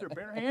going to run up there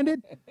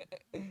barehanded?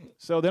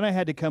 So then I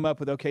had to come up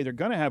with, okay, they're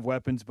going to have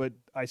weapons, but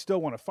I still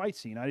want a fight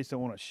scene. I just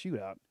don't want a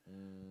shootout.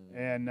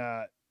 And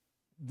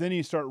then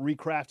you start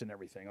recrafting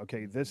everything.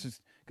 Okay, this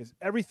is – because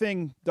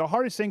everything – the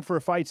hardest thing for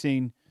a fight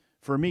scene,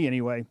 for me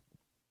anyway,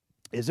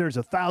 is there's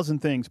 1,000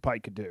 things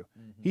Pike could do.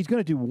 Mm-hmm. He's going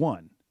to do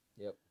one.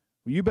 Yep.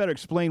 Well, you better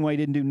explain why he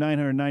didn't do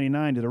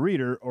 999 to the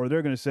reader, or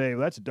they're going to say,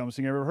 well, that's the dumbest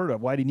thing I've ever heard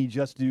of. Why didn't he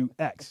just do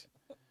X?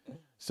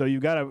 So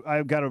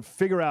I've got to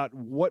figure out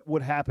what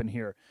would happen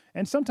here.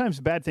 And sometimes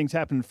bad things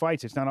happen in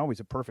fights. It's not always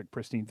a perfect,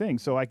 pristine thing.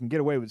 So I can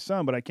get away with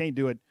some, but I can't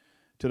do it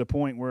to the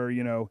point where,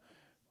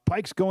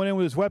 Pike's going in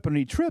with his weapon and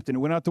he tripped and it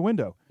went out the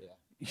window. Yeah.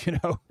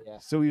 Yeah.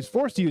 So he was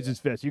forced to use his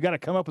fist. You got to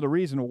come up with a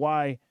reason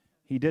why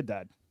he did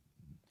that.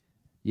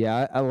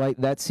 Yeah, I like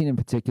that scene in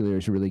particular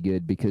is really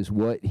good because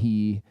what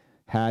he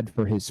had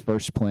for his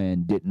first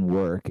plan didn't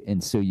work.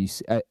 And so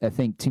I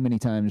think too many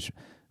times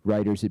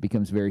writers, it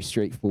becomes very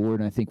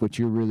straightforward. And I think what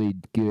you're really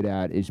good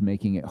at is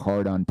making it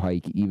hard on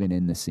Pike, even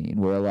in the scene,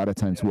 where a lot of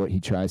times what he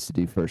tries to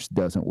do first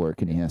doesn't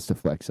work and he has to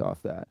flex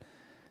off that.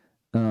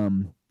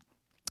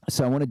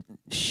 So I want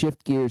to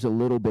shift gears a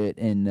little bit.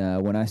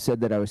 And when I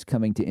said that I was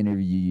coming to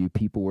interview you,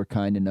 people were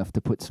kind enough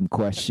to put some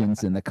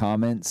questions in the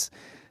comments.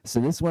 So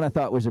this one I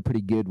thought was a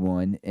pretty good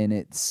one. And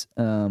it's,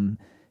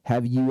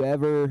 have you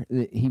ever,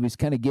 he was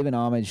kind of giving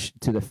homage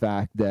to the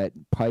fact that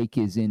Pike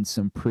is in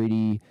some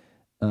pretty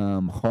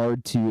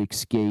hard to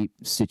escape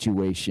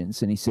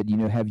situations. And he said,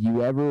 have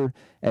you ever,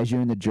 as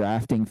you're in the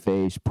drafting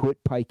phase,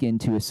 put Pike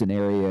into a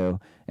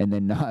scenario and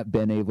then not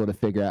been able to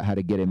figure out how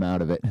to get him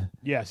out of it?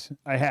 Yes,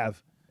 I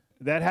have.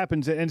 That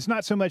happens, and it's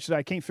not so much that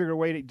I can't figure a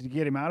way to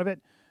get him out of it,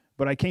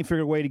 but I can't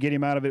figure a way to get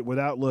him out of it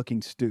without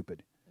looking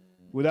stupid,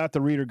 without the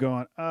reader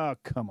going, oh,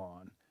 come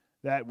on.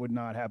 That would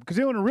not happen. Because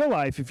in real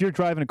life, if you're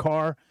driving a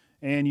car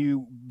and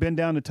you bend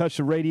down to touch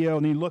the radio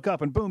and then you look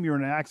up and boom, you're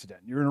in an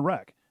accident. You're in a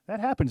wreck. That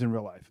happens in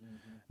real life. Mm-hmm.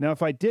 Now,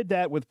 if I did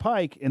that with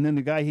Pike and then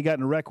the guy he got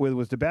in a wreck with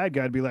was the bad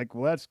guy, I'd be like,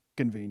 well, that's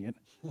convenient.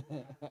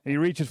 He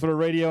reaches for the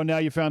radio and now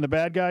you found the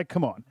bad guy?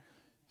 Come on.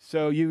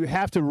 So you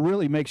have to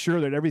really make sure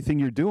that everything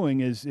you're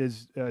doing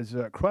is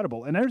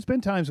credible. And there's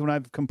been times when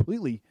I've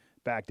completely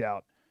backed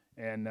out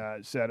and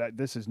said,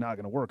 this is not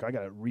going to work. I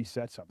got to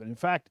reset something. In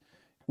fact,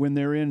 when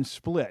they're in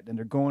Split and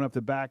they're going up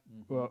the back,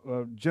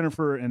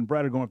 Jennifer and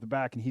Brett are going up the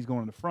back and he's going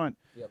in the front,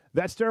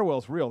 that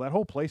stairwell's real. That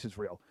whole place is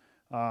real.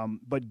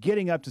 But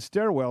getting up to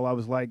stairwell, I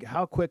was like,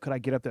 how quick could I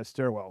get up that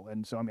stairwell?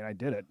 And so, I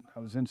did it. I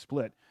was in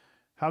Split.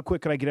 How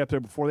quick could I get up there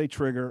before they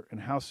trigger,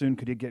 and how soon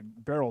could you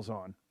get barrels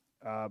on?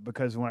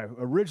 Because when I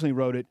originally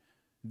wrote it,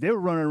 they were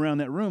running around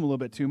that room a little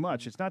bit too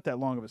much. It's not that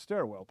long of a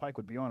stairwell. Pike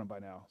would be on them by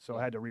now. So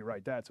I had to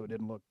rewrite that so it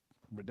didn't look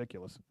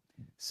ridiculous.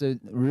 So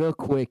real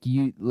quick,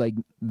 you like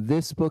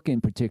this book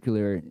in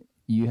particular,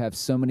 you have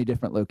so many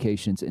different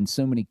locations and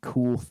so many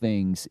cool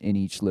things in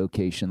each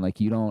location. Like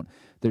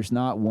there's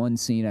not one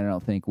scene, I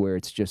don't think, where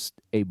it's just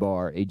a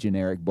bar, a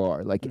generic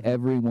bar, like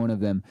every one of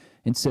them.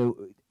 And so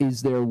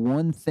is there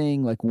one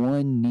thing, like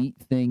one neat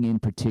thing in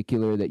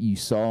particular that you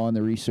saw on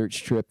the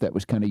research trip that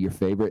was kind of your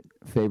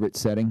favorite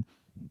setting?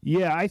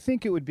 Yeah, I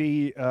think it would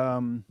be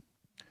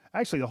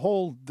actually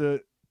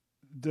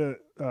the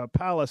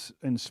palace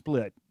in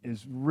Split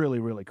is really,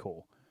 really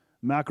cool.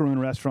 Macaroon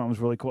restaurant was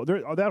really cool.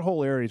 That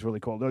whole area is really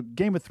cool. The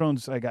Game of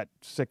Thrones I got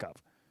sick of.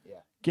 Yeah.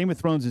 Game of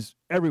Thrones is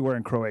everywhere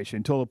in Croatia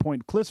until the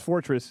point Cliff's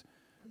Fortress,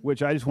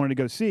 which I just wanted to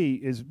go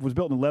see, was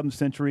built in the 11th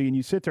century, and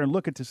you sit there and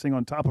look at this thing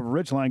on top of a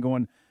ridgeline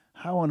going,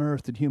 how on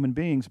earth did human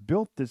beings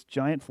build this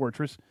giant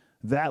fortress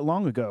that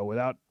long ago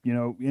without,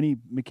 any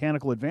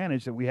mechanical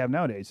advantage that we have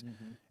nowadays?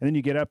 Mm-hmm. And then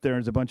you get up there and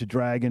there's a bunch of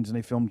dragons and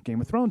they filmed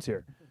Game of Thrones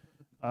here.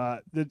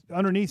 The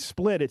underneath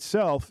split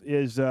itself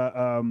is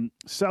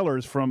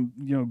cellars from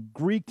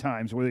Greek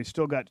times where they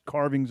still got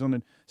carvings on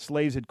the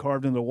slaves had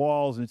carved into the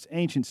walls, and it's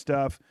ancient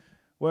stuff.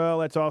 Well,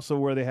 that's also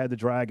where they had the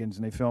dragons,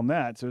 and they filmed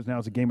that. So now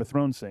it's a Game of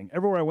Thrones thing.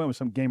 Everywhere I went was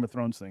some Game of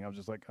Thrones thing. I was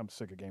just like, I'm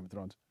sick of Game of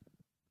Thrones.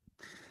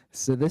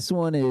 So this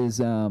one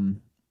is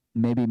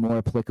maybe more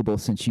applicable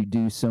since you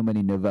do so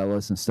many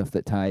novellas and stuff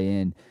that tie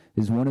in.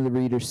 Is one of the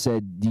readers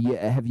said,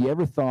 have you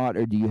ever thought,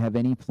 or do you have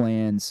any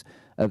plans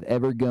of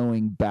ever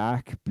going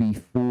back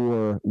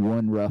before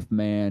One Rough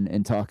Man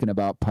and talking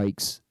about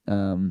Pike's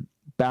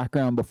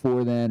background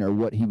before then, or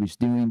what he was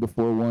doing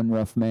before One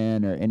Rough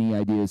Man, or any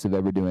ideas of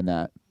ever doing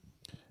that?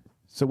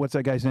 So what's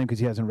that guy's name? Because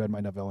he hasn't read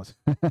my novellas.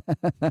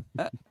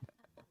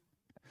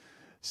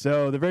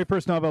 So the very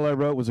first novel I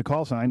wrote was A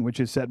Call Sign, which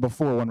is set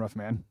before One Rough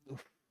Man.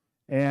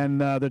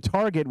 And The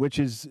Target, which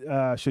is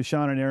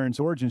Shoshana and Aaron's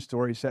origin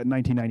story, set in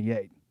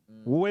 1998,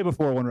 way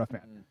before One Rough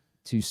Man.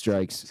 2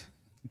 strikes.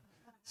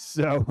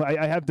 So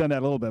I have done that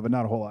a little bit, but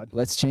not a whole lot.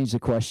 Let's change the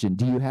question.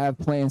 Do you have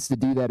plans to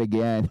do that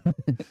again?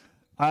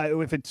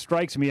 If it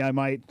strikes me, I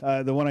might.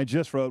 The one I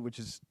just wrote, which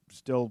is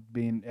still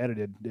being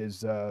edited,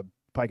 is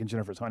Pike and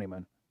Jennifer's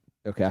Honeymoon.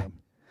 Okay.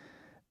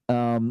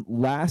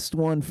 Last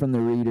one from the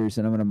readers,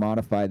 and I'm going to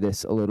modify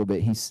this a little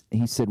bit.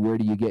 He said, where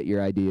do you get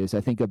your ideas?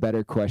 I think a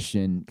better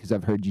question, because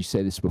I've heard you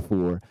say this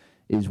before,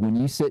 is when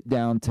you sit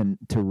down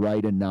to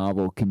write a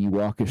novel, can you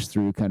walk us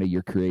through kind of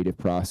your creative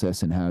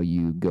process and how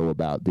you go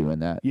about doing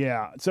that?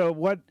 Yeah.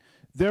 So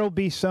there'll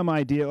be some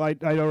idea. I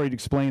already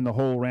explained the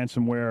whole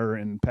ransomware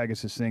and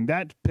Pegasus thing.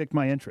 That piqued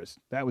my interest.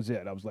 That was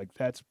it. I was like,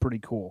 that's pretty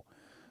cool.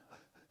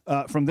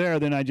 From there,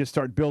 then I just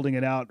start building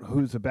it out.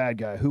 Who's the bad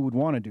guy? Who would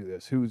want to do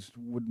this? Who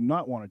would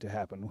not want it to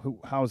happen?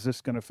 How is this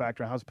going to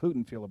factor? How's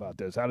Putin feel about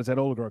this? How does that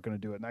oligarch going to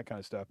do it? And that kind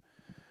of stuff.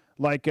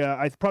 Like,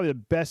 probably the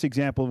best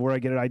example of where I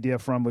get an idea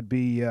from would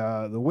be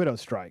the widow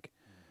strike.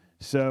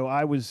 So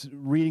I was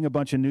reading a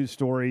bunch of news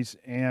stories,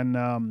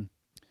 and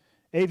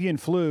avian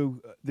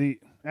flu.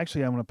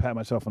 Actually, I'm going to pat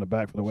myself on the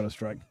back for the widow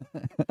strike.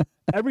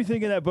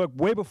 Everything in that book,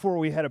 way before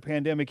we had a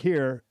pandemic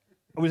here,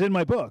 was in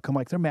my book. I'm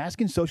like, they're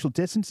masking, social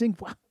distancing.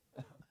 Wow.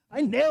 I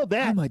nailed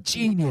that. I'm a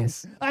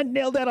genius. I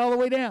nailed that all the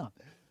way down.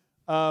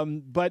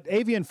 But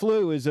avian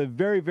flu is a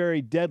very,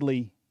 very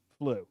deadly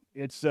flu.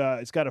 It's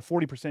got a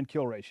 40%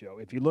 kill ratio.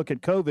 If you look at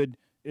COVID,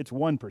 it's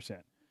 1%.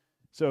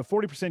 So a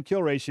 40%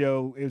 kill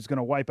ratio is going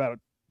to wipe out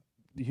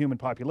the human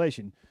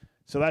population.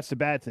 So that's the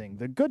bad thing.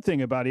 The good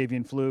thing about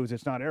avian flu is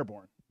it's not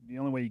airborne. The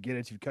only way you get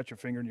it is if you cut your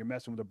finger and you're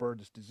messing with a bird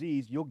that's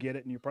diseased, you'll get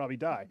it and you'll probably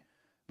die.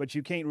 But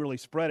you can't really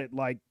spread it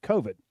like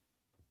COVID.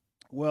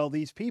 Well,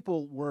 these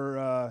people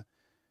were...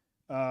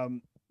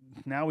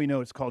 now we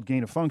know it's called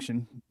gain of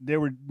function. They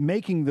were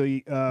making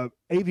the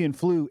avian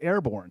flu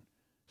airborne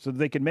so that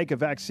they could make a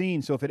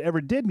vaccine. So if it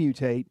ever did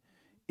mutate,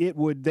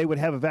 they would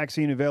have a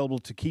vaccine available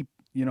to keep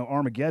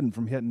Armageddon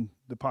from hitting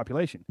the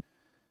population.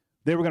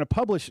 They were going to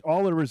publish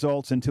all the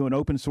results into an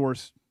open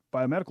source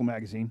biomedical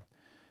magazine,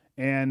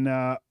 and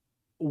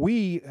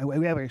we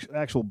have an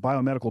actual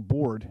biomedical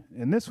board.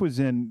 And this was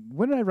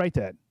when did I write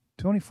that?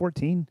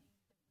 2014,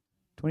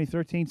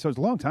 2013. So it was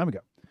a long time ago.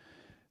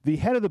 The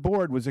head of the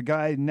board was a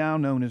guy now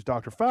known as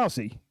Dr.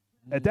 Fauci.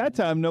 At that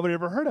time, nobody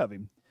ever heard of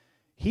him.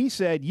 He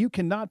said, you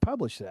cannot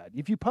publish that.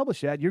 If you publish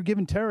that, you're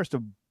giving terrorists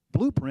a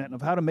blueprint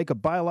of how to make a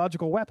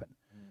biological weapon.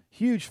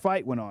 Huge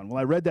fight went on. Well,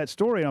 I read that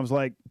story, and I was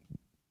like,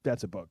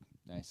 that's a book.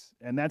 Nice.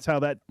 And that's how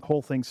that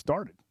whole thing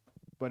started.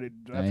 But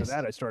after Nice.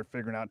 that, I started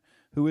figuring out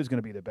who is going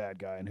to be the bad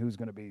guy and who's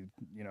going to be,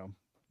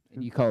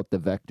 And you call it the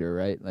vector,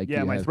 right? Like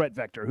yeah, you my have threat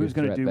vector. your Who's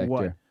going to threat do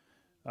what? vector.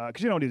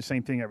 Because you don't do the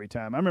same thing every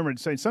time. I remember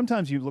saying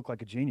sometimes you look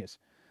like a genius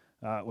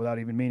without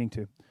even meaning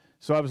to.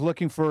 So I was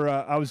looking for,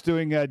 I was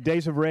doing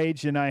Days of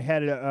Rage, and I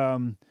had,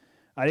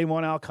 I didn't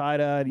want Al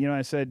Qaeda,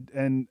 I said,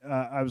 and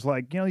I was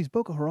like, these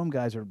Boko Haram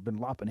guys have been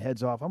lopping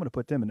heads off. I'm going to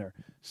put them in there.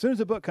 As soon as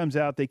the book comes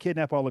out, they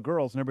kidnap all the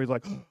girls, and everybody's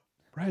like,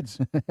 Brad's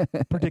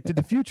predicted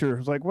the future. I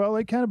was like, well,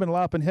 they kind of been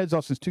lopping heads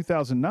off since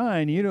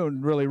 2009. You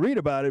don't really read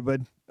about it,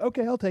 but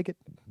okay, I'll take it.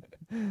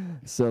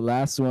 So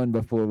last one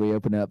before we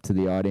open up to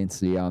the audience,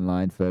 the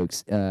online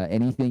folks.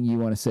 Anything you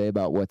want to say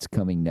about what's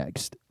coming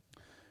next?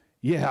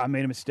 Yeah, I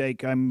made a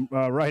mistake. I'm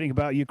writing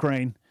about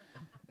Ukraine.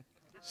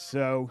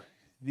 So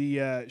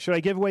should I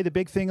give away the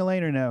big thing,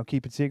 Elaine, or no?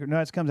 Keep it secret? No,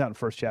 it comes out in the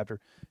first chapter.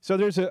 So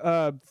there's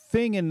a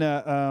thing in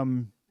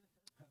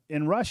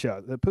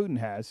Russia that Putin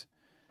has.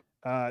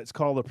 It's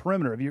called a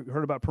perimeter. Have you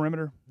heard about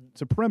perimeter?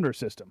 It's a perimeter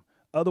system,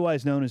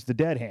 otherwise known as the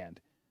dead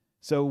hand.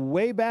 So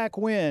way back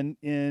when,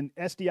 in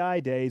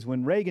SDI days,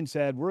 when Reagan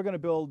said, we're going to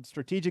build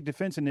strategic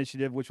defense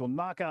initiative, which will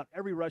knock out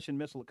every Russian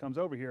missile that comes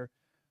over here,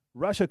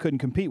 Russia couldn't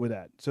compete with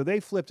that. So they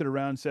flipped it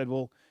around and said,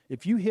 well,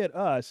 if you hit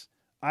us,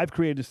 I've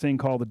created this thing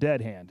called the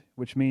dead hand,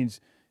 which means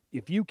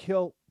if you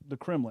kill the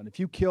Kremlin, if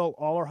you kill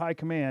all our high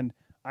command,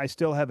 I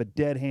still have a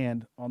dead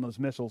hand on those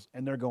missiles,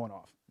 and they're going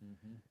off.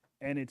 Mm-hmm.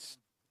 And it's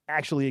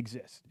actually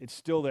exists. It's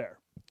still there.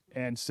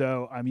 And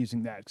so I'm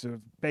using that. So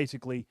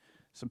basically,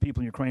 some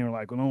people in Ukraine are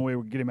like, well, the only way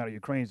we can get him out of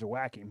Ukraine is to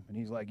whack him. And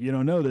he's like, you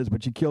don't know this,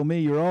 but you kill me,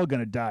 you're all going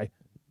to die.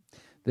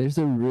 There's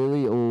a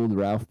really old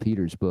Ralph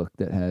Peters book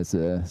that has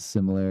a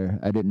similar.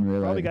 I didn't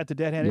realize. Probably got the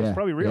dead hand. It's Yeah,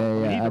 probably real. yeah, I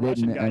mean, yeah. he's I a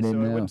Russian didn't- guy, I so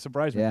didn't it know. wouldn't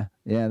surprise me.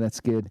 Yeah,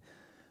 that's good.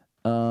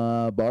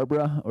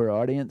 Barbara or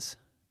audience,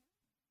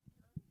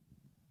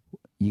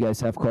 you guys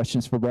have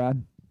questions for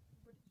Brad?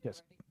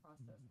 Yes.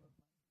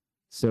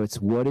 So it's,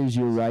 what does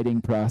your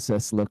writing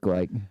process look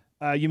like?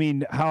 You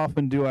mean how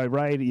often do I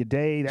write a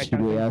day? That Should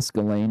kind of we thing? ask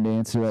Elaine to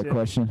answer that That's it.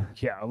 question?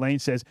 Yeah, Elaine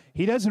says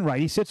he doesn't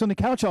write. He sits on the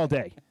couch all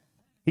day.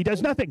 He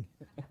does nothing.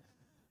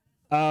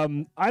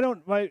 I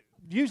don't.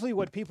 Usually,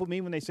 what people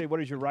mean when they say,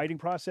 "What is your writing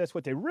process?"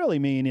 What they really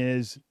mean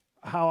is,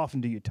 how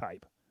often do you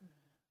type?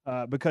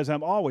 Because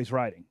I'm always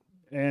writing.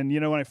 And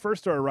when I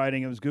first started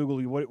writing, it was Google.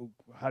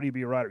 How do you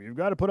be a writer? You've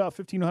got to put out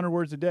 1,500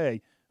 words a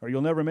day, or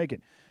you'll never make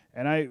it.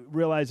 And I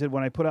realized that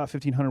when I put out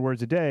 1,500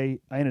 words a day,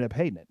 I ended up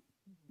hating it.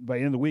 By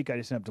the end of the week, I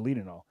just ended up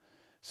deleting it all.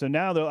 So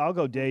now, though, I'll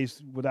go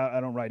days without. I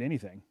don't write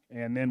anything.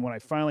 And then when I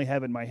finally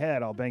have it in my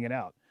head, I'll bang it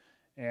out.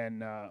 And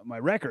my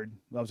record,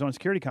 I was on a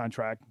security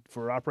contract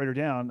for Operator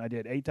Down. I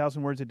did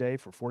 8,000 words a day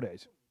for 4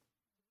 days.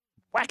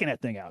 Whacking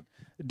that thing out.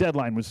 The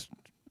deadline was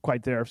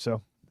quite there,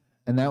 so.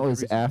 And that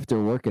was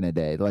after working a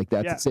day. Like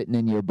that's Yeah. sitting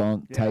in your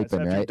bunk Yeah, it's typing,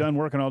 after you're right? done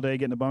working all day,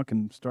 get in the bunk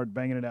and start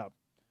banging it out.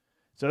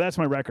 So that's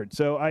my record.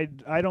 So I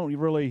don't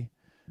really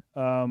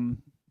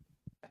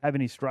have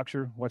any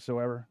structure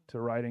whatsoever to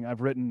writing.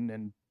 I've written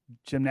in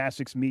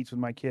gymnastics meets with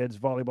my kids,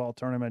 volleyball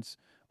tournaments,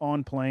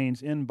 on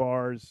planes, in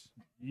bars,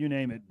 you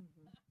name it.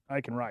 I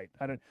can write.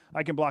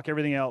 I can block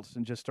everything else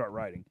and just start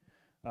writing.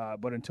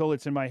 But until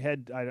it's in my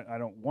head, I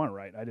don't want to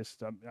write.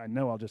 I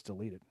know I'll just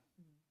delete it.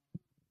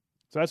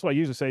 So that's what I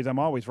usually say is I'm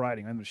always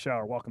writing. I'm in the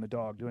shower, walking the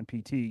dog, doing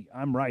PT.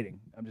 I'm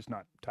writing. I'm just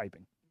not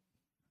typing.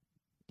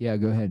 Yeah,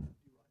 go ahead.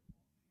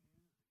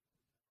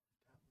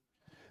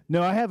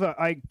 No,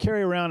 I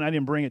carry around. I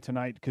didn't bring it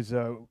tonight because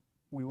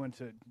we were going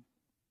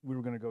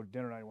to go to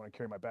dinner and I didn't want to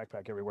carry my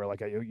backpack everywhere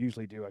like I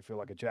usually do. I feel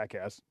like a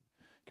jackass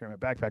carrying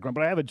my backpack around.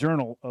 But I have a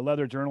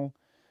leather journal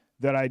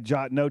that I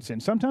jot notes in.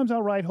 Sometimes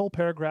I'll write whole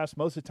paragraphs.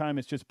 Most of the time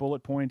it's just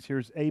bullet points.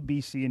 Here's A,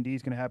 B, C, and D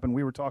is going to happen.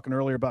 We were talking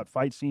earlier about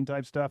fight scene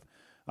type stuff.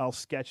 I'll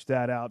sketch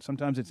that out.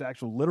 Sometimes it's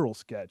actual literal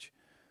sketch.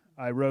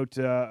 I wrote,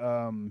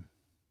 sometimes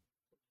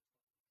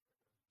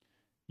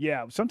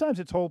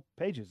it's whole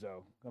pages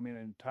though. I mean,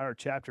 an entire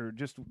chapter,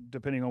 just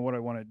depending on what I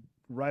want to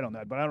write on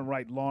that. But I don't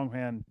write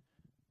longhand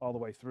all the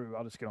way through.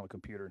 I'll just get on the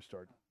computer and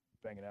start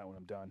banging out when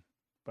I'm done.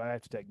 But I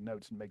have to take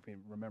notes and make me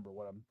remember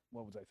what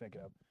was I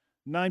thinking of.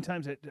 9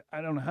 times,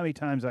 I don't know how many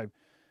times I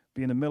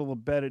be in the middle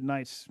of bed at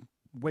night,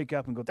 wake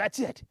up and go, that's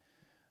it.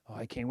 Oh,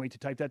 I can't wait to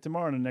type that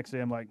tomorrow. And the next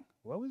day I'm like,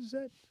 what was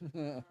that?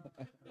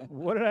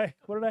 What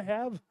did I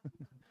have?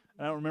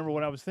 I don't remember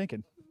what I was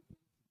thinking.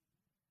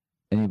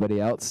 Anybody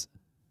else?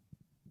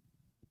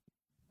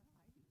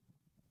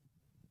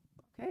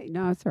 Okay,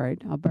 no, it's all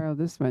right. I'll borrow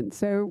this one.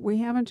 So we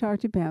haven't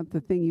talked about the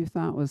thing you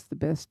thought was the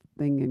best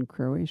thing in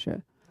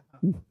Croatia.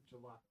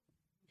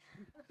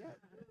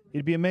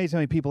 It'd be amazing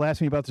how many people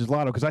ask me about the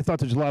gelato because I thought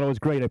the gelato was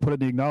great. I put it in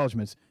the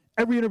acknowledgments.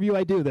 Every interview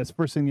I do, that's the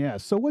first thing they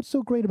ask. So what's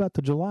so great about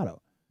the gelato?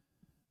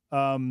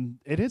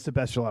 It is the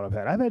best gelato I've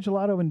had. I've had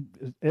gelato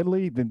in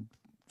Italy.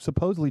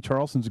 Supposedly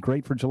Charleston's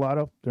great for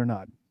gelato. They're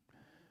not.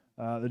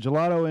 The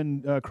gelato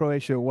in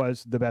Croatia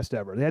was the best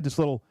ever. They had this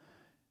little,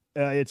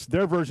 it's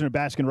their version of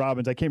Baskin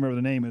Robbins. I can't remember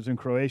the name. It was in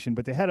Croatian,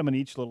 but they had them in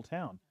each little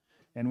town.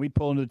 And we'd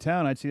pull into the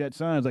town. I'd see that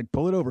sign. I was like,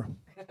 pull it over.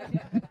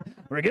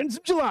 We're getting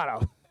some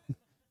gelato.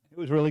 It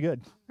was really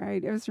good.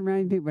 Right. It was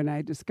reminding me when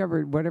I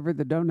discovered whatever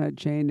the donut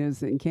chain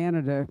is in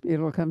Canada.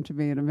 It'll come to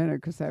me in a minute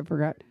because I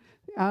forgot.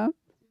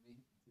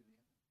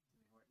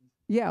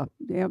 Yeah,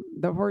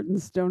 the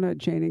Hortons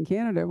donut chain in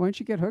Canada. Once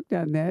you get hooked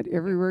on that,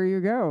 everywhere you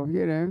go,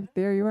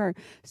 there you are.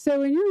 So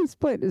when you're in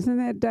Split, isn't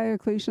that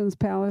Diocletian's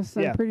Palace?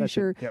 I'm pretty that's it.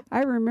 sure. Yep.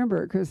 I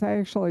remember because I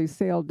actually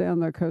sailed down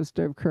the coast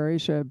of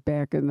Croatia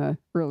back in the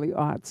early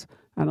aughts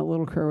on a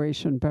little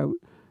Croatian boat.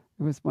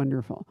 It was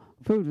wonderful.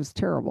 Food was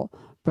terrible,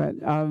 but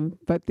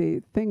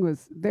the thing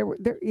was there.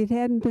 It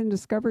hadn't been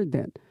discovered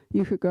then.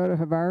 You could go to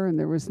Hvar and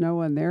there was no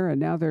one there, and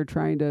now they're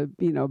trying to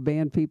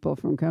ban people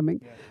from coming.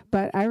 Yeah.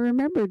 But I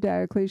remember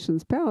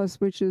Diocletian's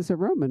Palace, which is a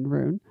Roman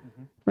ruin,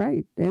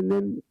 right? And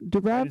then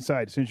right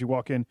inside, as soon as you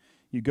walk in,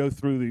 you go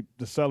through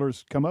the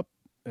cellars, come up,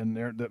 and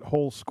there that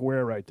whole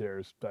square right there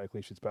is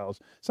Diocletian's Palace.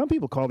 Some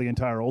people call the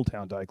entire Old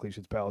Town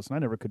Diocletian's Palace, and I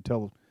never could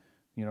tell,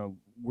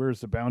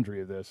 where's the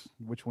boundary of this,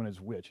 which one is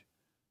which.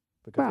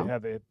 Because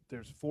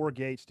there's 4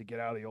 gates to get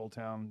out of the Old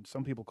Town.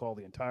 Some people call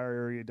the entire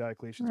area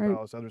Diocletian's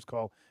Palace. Others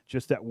call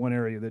just that one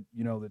area that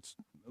that's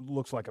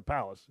looks like a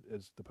palace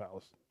is the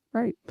palace.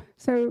 Right.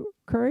 So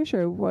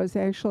Croatia was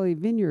actually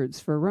vineyards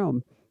for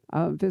Rome.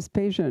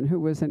 Vespasian, who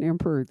was an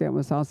emperor that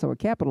was also a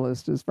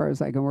capitalist, as far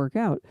as I can work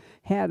out,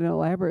 had an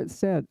elaborate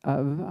set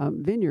of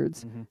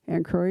vineyards,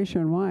 and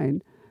Croatian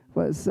wine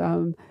was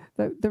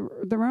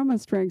the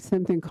Romans drank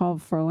something called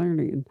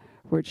Falernian,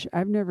 which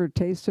I've never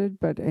tasted,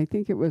 but I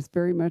think it was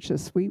very much a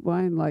sweet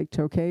wine like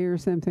Tokay or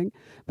something.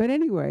 But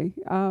anyway,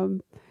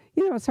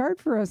 it's hard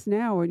for us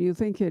now when you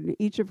think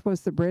Egypt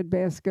was the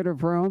breadbasket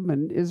of Rome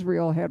and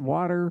Israel had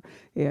water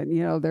and,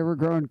 they were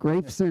growing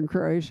grapes in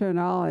Croatia and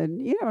all.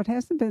 And, it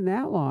hasn't been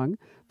that long.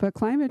 But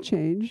climate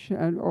change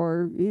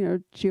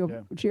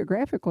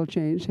geographical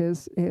change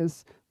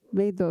has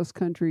made those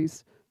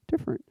countries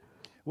different.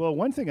 Well,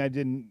 one thing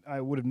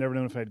I would have never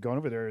known if I had gone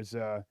over there is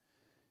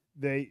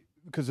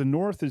because the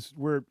north is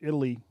where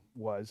Italy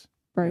was,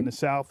 right, and the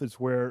south is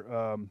where,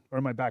 or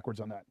am I backwards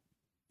on that?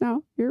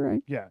 No, you're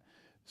right. Yeah.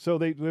 So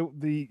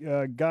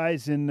the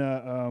guys in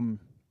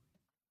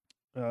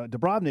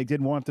Dubrovnik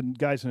didn't want the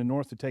guys in the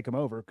north to take them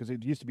over because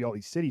it used to be all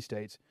these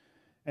city-states.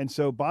 And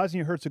so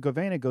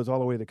Bosnia-Herzegovina goes all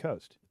the way to the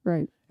coast.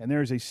 Right. And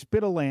there's a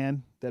spit of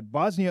land that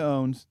Bosnia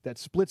owns that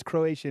splits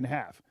Croatia in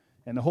half.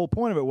 And the whole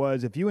point of it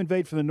was, if you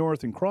invade from the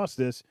north and cross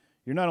this,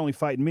 you're not only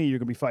fighting me, you're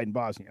going to be fighting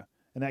Bosnia.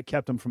 And that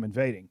kept them from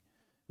invading.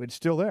 But it's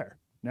still there.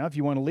 Now, if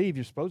you want to leave,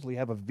 you supposedly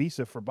have a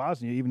visa for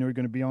Bosnia, even though you're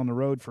going to be on the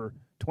road for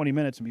 20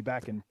 minutes and be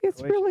back in It's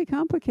Croatia. really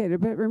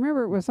complicated. But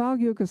remember, it was all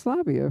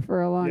Yugoslavia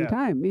for a long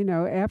time,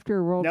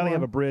 after World War. Now they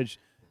have a bridge.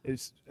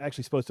 It's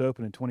actually supposed to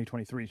open in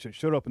 2023. So it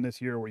should open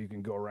this year where you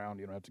can go around.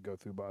 You don't have to go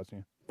through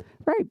Bosnia.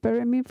 Right.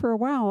 But for a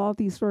while, all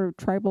these sort of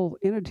tribal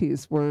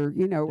entities were,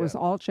 it was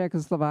all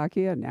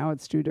Czechoslovakia. And now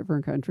it's two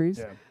different countries.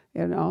 Yeah.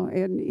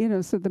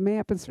 So the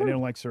map is They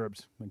don't like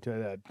Serbs. I can tell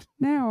you that.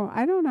 No,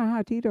 I don't know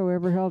how Tito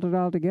ever held it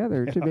all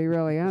together, to be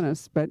really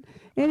honest. But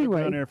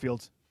anyway. On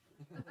airfields.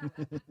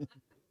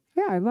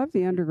 Yeah, I love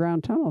the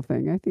underground tunnel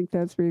thing. I think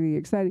that's really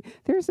exciting.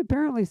 There's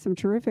apparently some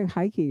terrific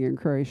hiking in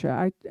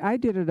Croatia. I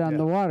did it on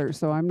the water,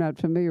 so I'm not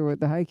familiar with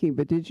the hiking.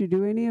 But did you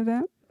do any of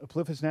that?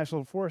 Epiphanis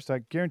National Forest. I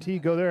guarantee you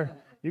go there.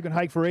 You can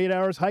hike for 8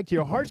 hours, hike to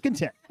your heart's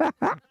content.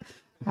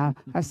 I'm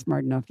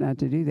smart enough not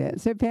to do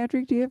that. So,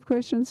 Patrick, do you have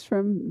questions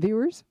from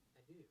viewers?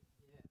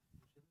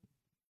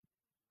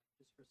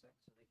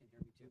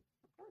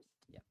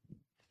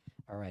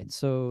 All right.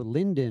 So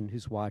Lyndon,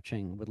 who's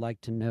watching, would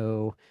like to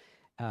know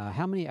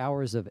how many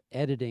hours of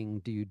editing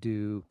do you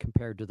do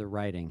compared to the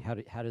writing?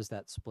 How does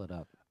that split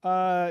up?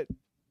 That's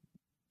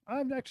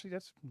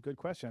a good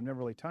question. I've never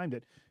really timed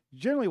it.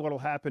 Generally, what will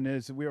happen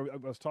is I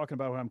was talking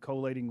about when I'm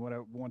collating what I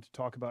want to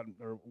talk about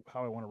or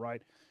how I want to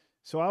write.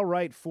 So I'll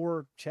write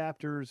 4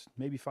 chapters,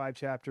 maybe 5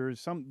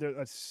 chapters,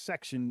 a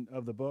section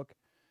of the book.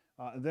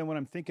 Then when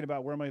I'm thinking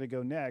about where am I going to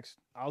go next,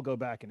 I'll go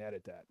back and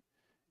edit that.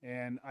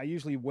 And I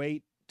usually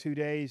wait 2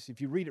 days.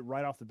 If you read it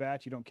right off the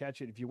bat, you don't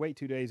catch it. If you wait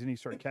 2 days, then you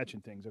start catching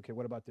things. Okay,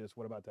 what about this?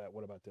 What about that?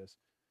 What about this?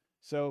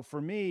 So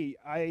for me,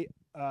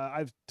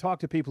 I've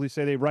talked to people who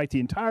say they write the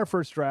entire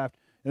first draft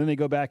and then they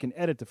go back and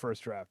edit the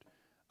first draft.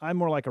 I'm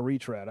more like a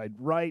retread. I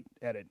write,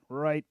 edit,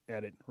 write,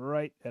 edit,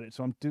 write, edit.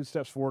 So I'm 2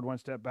 steps forward, 1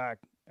 step back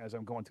as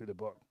I'm going through the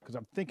book because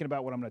I'm thinking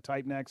about what I'm going to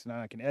type next, and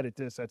I can edit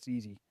this. That's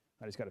easy.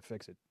 I just got to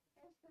fix it.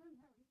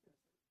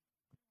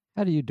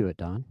 How do you do it,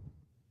 Don?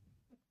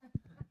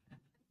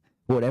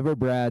 Whatever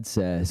Brad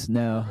says.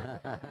 No.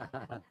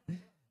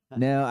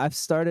 No, I've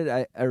started.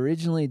 I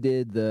originally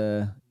did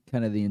the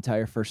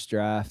entire first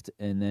draft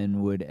and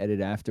then would edit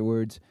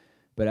afterwards,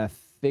 but I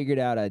figured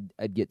out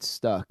I'd get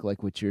stuck,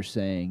 like what you're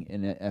saying,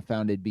 and I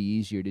found it'd be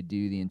easier to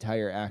do the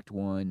entire Act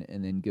 1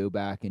 and then go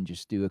back and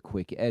just do a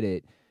quick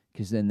edit,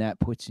 because then that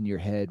puts in your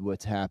head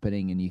what's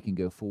happening and you can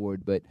go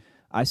forward. But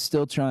I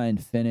still try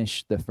and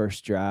finish the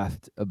first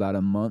draft about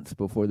a month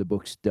before the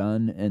book's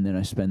done, and then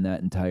I spend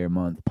that entire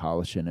month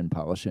polishing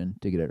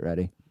to get it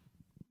ready.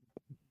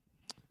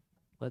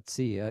 Let's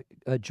see.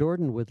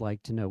 Jordan would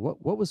like to know,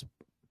 what was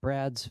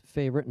Brad's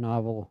favorite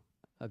novel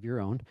of your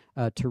own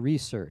to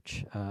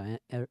research?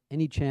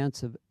 Any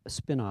chance of a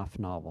spin-off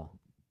novel?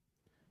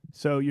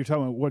 So you're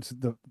talking about what's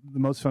the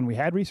most fun we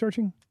had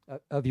researching?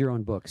 Of your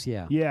own books,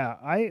 yeah. Yeah,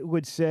 I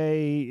would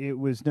say it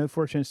was No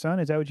Fortunate Son.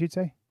 Is that what you'd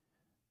say?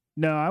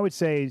 No, I would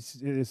say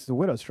it's The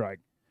Widow Strike.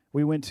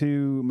 We went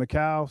to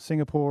Macau,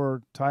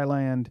 Singapore,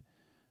 Thailand,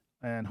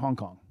 and Hong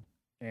Kong.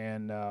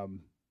 And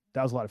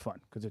that was a lot of fun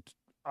because it's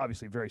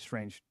obviously a very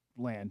strange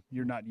land.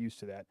 You're not used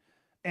to that.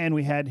 And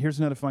here's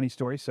another funny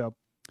story. So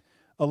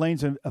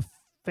Elaine's a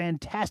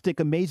fantastic,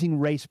 amazing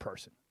race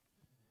person.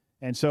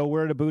 And so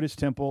we're at a Buddhist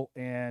temple,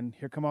 and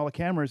here come all the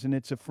cameras, and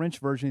it's a French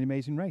version of The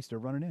Amazing Race. They're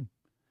running in.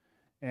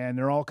 And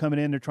they're all coming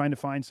in. They're trying to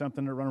find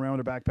something. They're running around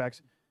with their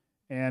backpacks.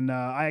 And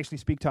I actually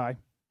speak Thai.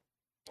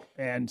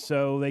 And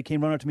so they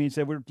came running up to me and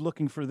said, we're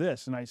looking for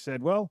this. And I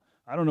said, well,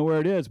 I don't know where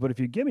it is, but if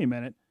you give me a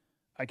minute,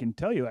 I can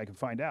tell you, I can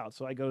find out.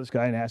 So I go to this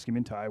guy and ask him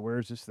in Thai,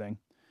 where's this thing?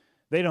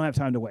 They don't have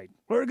time to wait.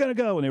 We're going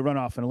to go. And they run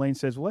off. And Elaine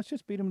says, well, let's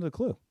just beat him to the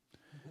clue.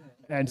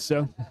 And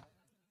so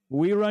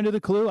we run to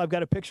the clue. I've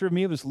got a picture of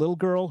me of this little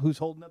girl who's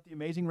holding up the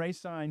Amazing Race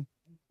sign.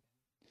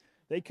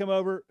 They come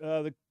over.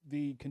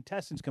 The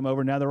contestants come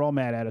over. Now they're all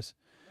mad at us.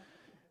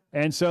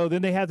 And so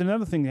then they have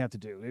another thing they have to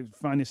do. They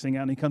find this thing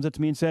out, and he comes up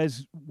to me and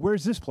says,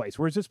 where's this place?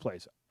 Where's this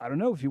place? I don't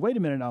know. If you wait a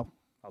minute,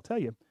 I'll tell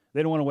you.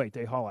 They don't want to wait.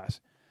 They haul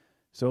ass.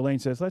 So Elaine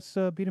says, let's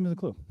beat him to the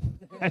clue.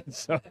 And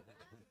so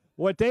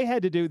what they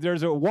had to do,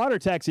 there's a water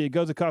taxi that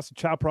goes across the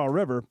Chao Phraya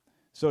River.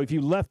 So if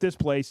you left this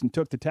place and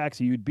took the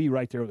taxi, you'd be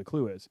right there where the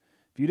clue is.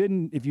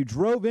 If you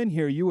drove in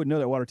here, you would know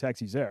that water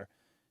taxi's there.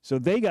 So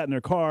they got in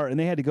their car and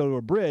they had to go to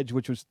a bridge,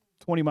 which was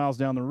 20 miles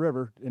down the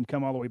river, and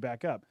come all the way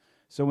back up.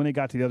 So when they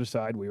got to the other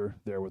side, we were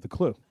there with a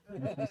clue.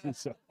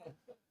 So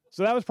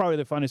that was probably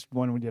the funnest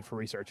one we did for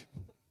research.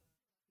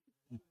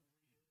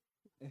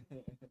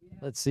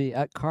 Let's see.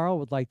 Carl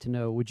would like to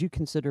know, would you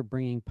consider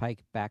bringing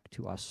Pike back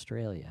to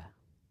Australia?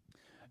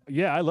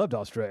 Yeah, I loved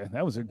Australia.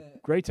 That was a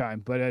great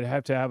time, but there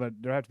have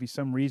to be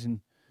some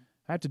reason.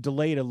 I have to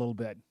delay it a little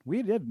bit.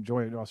 We did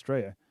enjoy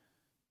Australia.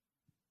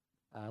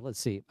 Let's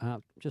see.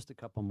 Just a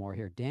couple more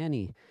here.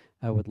 Danny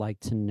would like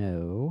to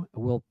know,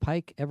 will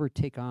Pike ever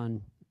take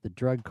on the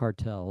drug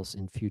cartels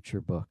in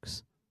future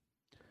books?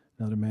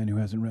 Another man who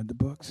hasn't read the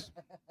books.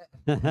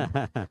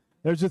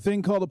 There's a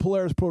thing called the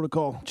Polaris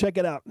Protocol. Check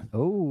it out.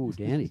 Oh,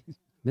 Danny,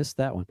 missed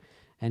that one.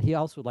 And he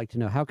also would like to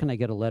know, how can I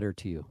get a letter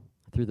to you?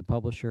 Through the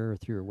publisher or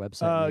through your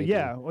website? Maybe?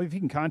 Yeah. Well, if you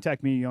can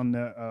contact me on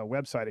the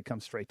website, it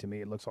comes straight to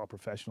me. It looks all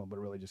professional, but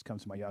it really just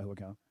comes to my Yahoo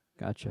account.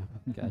 Gotcha.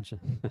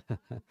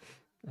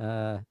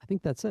 I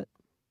think that's it.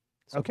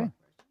 So Okay. far.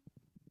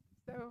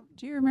 So,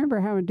 do you remember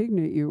how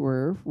indignant you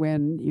were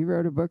when you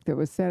wrote a book that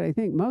was set, I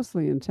think,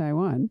 mostly in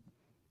Taiwan?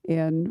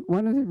 And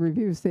one of the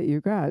reviews that you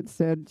got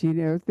said,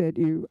 that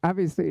you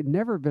obviously had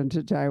never been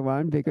to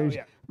Taiwan because,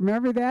 yeah.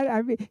 remember that?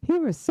 I mean, he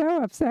was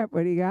so upset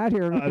when he got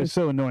here. It was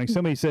so annoying.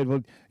 Somebody said,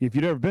 well, if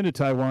you'd ever been to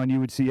Taiwan, you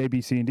would see A, B,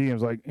 C, and D. I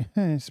was like,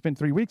 spent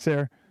 3 weeks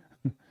there.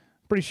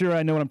 Pretty sure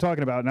I know what I'm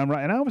talking about. And I'm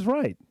right. And I was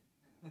right.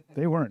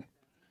 They weren't.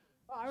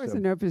 I was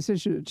in no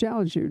position to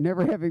challenge you,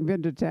 never having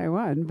been to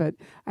Taiwan, but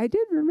I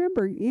did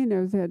remember,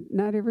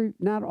 that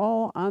not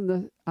all on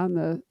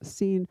the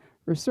scene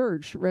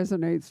research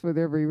resonates with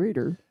every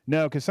reader.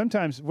 No, because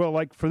sometimes, well,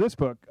 like for this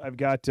book, I've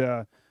got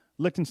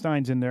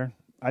Liechtenstein's in there.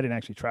 I didn't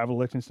actually travel to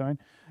Liechtenstein.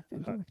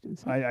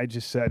 I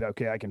just said,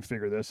 okay, I can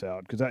figure this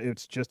out because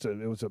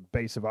it was a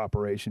base of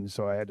operations,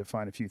 so I had to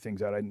find a few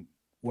things out.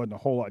 Wasn't a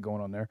whole lot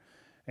going on there,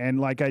 and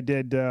like I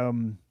did,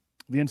 the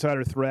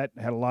Insider Threat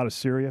had a lot of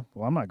Syria.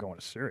 Well, I'm not going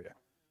to Syria.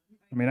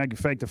 I mean, I could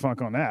fake the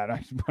funk on that.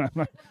 I'm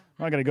not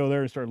going to go there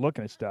and start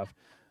looking at stuff.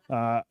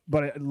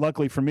 But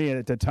luckily for me,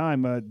 at the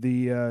time,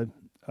 the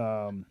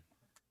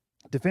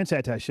defense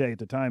attaché at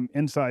the time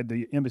inside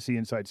the embassy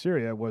inside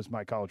Syria was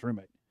my college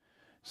roommate.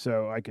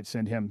 So I could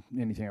send him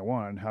anything I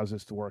wanted. How's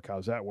this to work?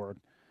 How's that work?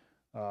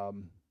 I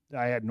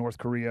had North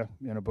Korea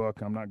in a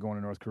book. I'm not going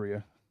to North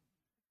Korea.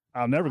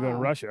 I'll never go to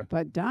Russia.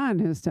 But Don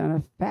has done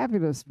a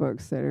fabulous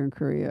books that are in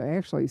Korea,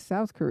 actually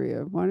South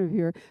Korea, one of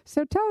your.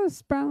 So tell us,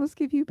 Brown, let's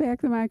give you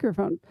back the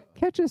microphone.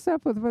 Catch us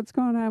up with what's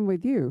going on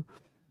with you.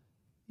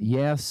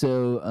 Yeah,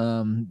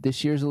 so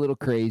this year's a little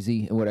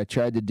crazy. What I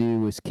tried to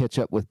do was catch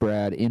up with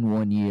Brad in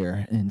 1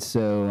 year. And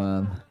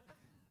so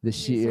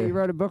this year... So you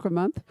wrote a book a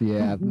month?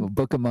 Yeah, a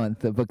book a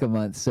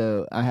month.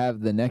 So I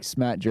have the next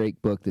Matt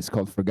Drake book that's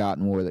called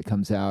Forgotten War that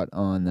comes out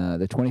on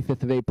the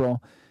 25th of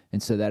April.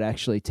 And so that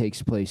actually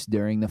takes place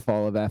during the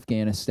fall of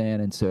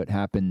Afghanistan. And so it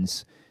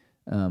happens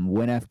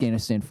when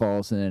Afghanistan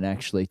falls and then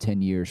actually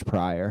 10 years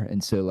prior.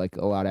 And so like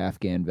a lot of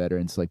Afghan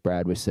veterans, like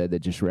Brad was said,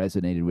 that just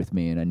resonated with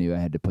me. And I knew I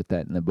had to put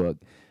that in the book.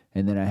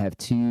 And then I have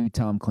 2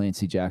 Tom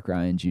Clancy, Jack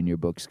Ryan Jr.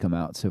 books come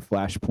out. So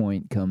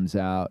Flashpoint comes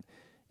out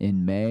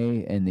in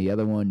May, and the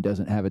other one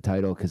doesn't have a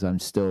title because I'm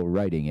still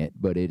writing it,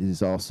 but it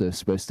is also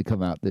supposed to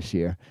come out this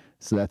year.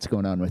 So that's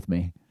going on with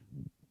me.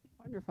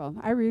 Wonderful.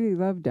 I really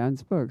love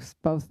Don's books,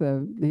 both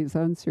his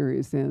own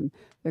series and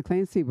the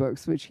Clancy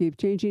books, which keep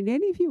changing.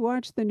 Any of you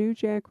watch the new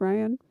Jack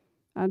Ryan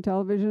on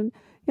television?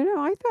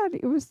 I thought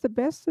it was the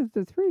best of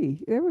the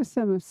 3. There was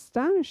some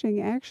astonishing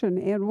action.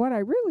 And what I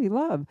really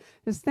love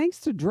is thanks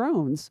to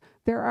drones,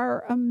 there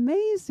are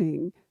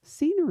amazing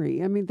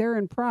scenery. I mean, they're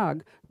in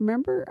Prague.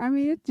 Remember? I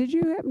mean, did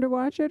you happen to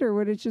watch it, or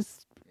would it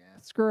just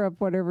screw up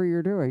whatever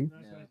you're doing?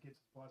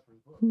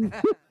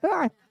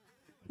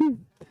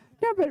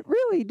 No, but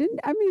really,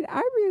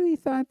 I really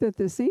thought that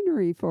the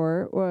scenery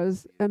for it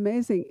was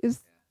amazing.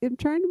 I'm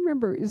trying to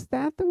remember, is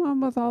that the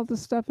one with all the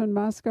stuff in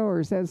Moscow, or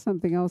is that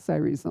something else I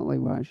recently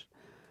watched?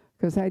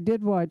 Because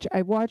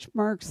I watched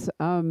Mark's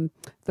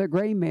The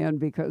Gray Man,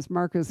 because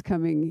Mark is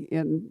coming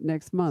in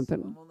next month. So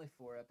And I'm only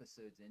 4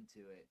 episodes into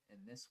it, and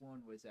this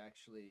one was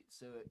actually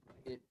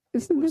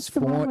isn't this the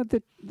one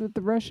with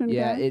the Russian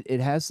Yeah, guy? it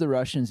has the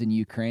Russians in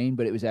Ukraine,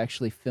 but it was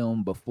actually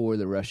filmed before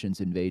the Russians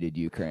invaded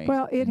Ukraine.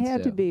 Well, it And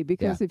had to so, be,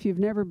 because if you've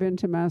never been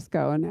to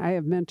Moscow, and I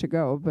have meant to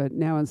go, but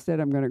now instead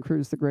I'm going to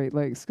cruise the Great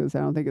Lakes because I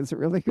don't think it's a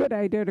really good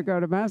idea to go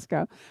to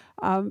Moscow.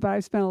 But I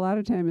spent a lot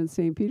of time in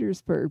St.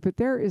 Petersburg. But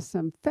there is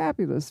some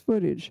fabulous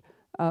footage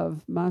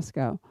of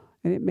Moscow,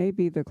 and it may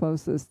be the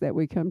closest that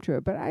we come to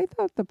it. But I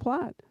thought the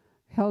plot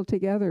held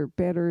together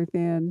better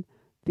than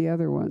the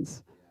other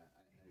ones.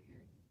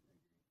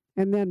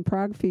 And then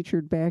Prague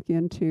featured back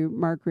into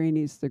Mark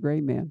Rainey's The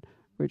Gray Man,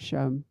 which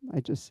I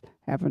just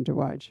happened to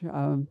watch,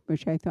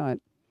 which I thought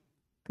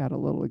got a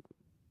little...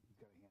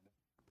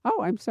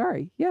 Oh, I'm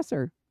sorry. Yes,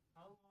 sir.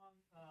 How long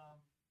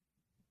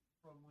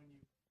from when you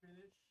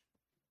finish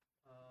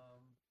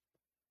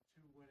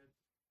to when it's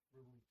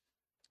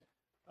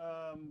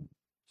released?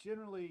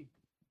 Generally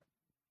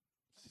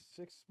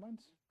 6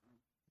 months.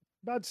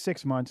 About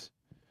 6 months.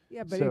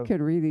 Yeah, but So- it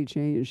could really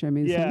change. I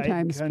mean, Yeah, it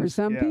sometimes for can-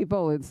 some yeah.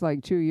 people it's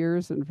like 2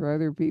 years, and for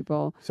other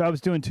people, So I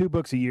was doing 2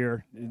 books a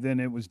year. Then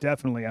it was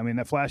definitely, I mean,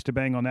 that flash to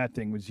bang on that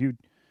thing was you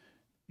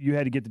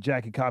had to get the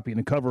jacket copy and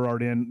the cover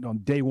art in on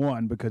day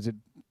one because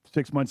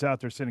 6 months out,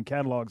 they're sending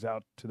catalogs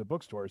out to the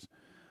bookstores.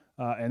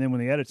 And then when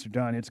the edits are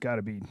done, it's got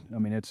to be, I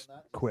mean, it's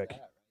quick.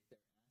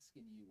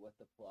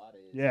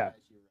 Yeah.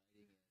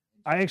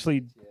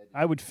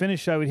 I would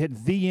finish, I would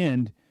hit the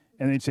end,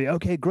 and they'd say,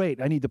 okay, great.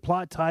 I need the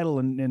plot, title,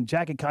 and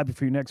jacket copy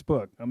for your next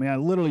book. I mean, I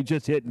literally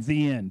just hit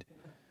the end.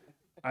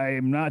 I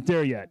am not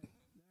there yet.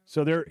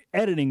 So they're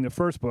editing the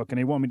first book, and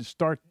they want me to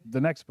start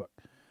the next book.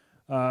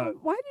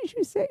 why did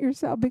you set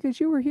yourself? Because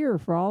you were here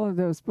for all of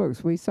those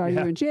books. We saw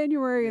Yeah. you in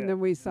January, and Yeah, then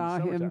we in saw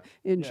him summertime.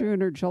 in Yeah.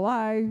 June or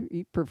July.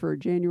 He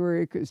preferred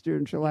January because June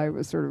and July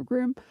was sort of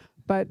grim.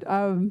 But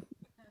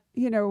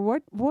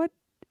what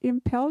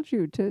impelled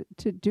you to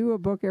do a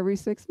book every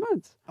 6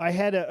 months? I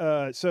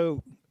had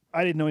so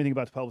I didn't know anything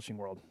about the publishing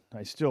world.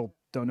 I still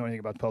don't know anything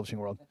about the publishing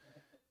world.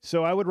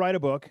 So I would write a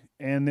book,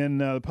 and then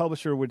the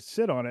publisher would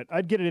sit on it.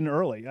 I'd get it in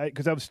early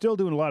because I was still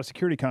doing a lot of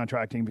security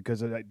contracting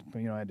because I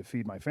had to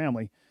feed my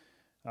family,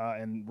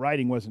 and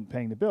writing wasn't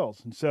paying the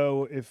bills. And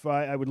so if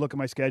I would look at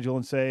my schedule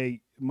and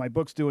say my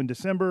book's due in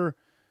December,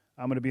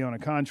 I'm going to be on a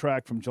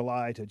contract from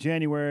July to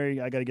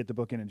January. I got to get the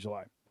book in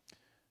July.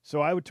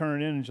 So I would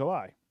turn it in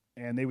July,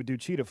 and they would do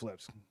cheetah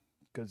flips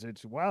because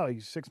it's, wow,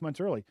 he's 6 months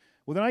early.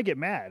 Well, then I get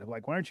mad.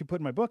 Like, why aren't you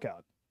putting my book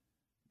out?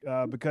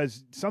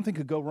 Because something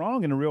could go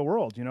wrong in the real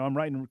world. You know, I'm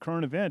writing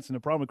current events, and the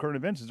problem with current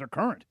events is they're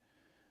current.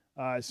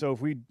 So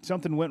if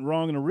something went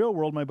wrong in the real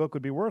world, my book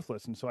would be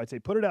worthless. And so I'd say,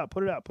 put it out,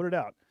 put it out, put it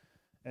out.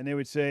 And they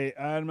would say,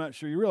 I'm not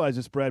sure you realize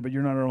this, Brad, but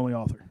you're not our only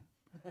author.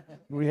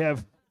 We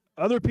have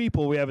other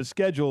people. We have a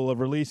schedule of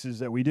releases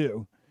that we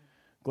do.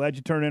 Glad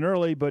you turned in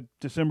early, but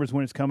December's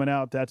when it's coming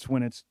out. That's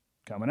when it's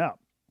coming out.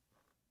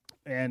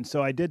 And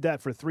so I did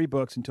that for 3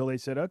 books until they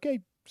said, okay,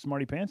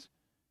 Smarty Pants,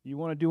 you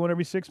want to do one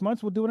every 6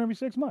 months? We'll do one every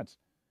 6 months.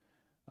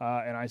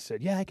 And I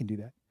said, yeah, I can do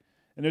that.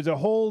 And there's a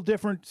whole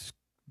different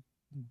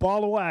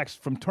ball of wax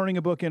from turning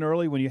a book in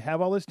early when you have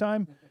all this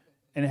time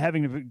and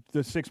having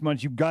the 6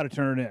 months, you've got to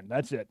turn it in.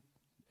 That's it.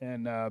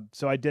 And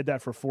so I did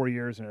that for 4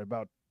 years, and it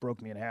about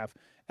broke me in half,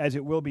 as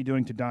it will be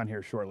doing to Don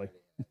here shortly.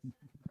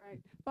 Right.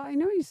 Well, I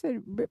know you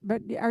said,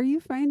 but are you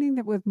finding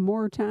that with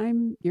more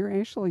time, you're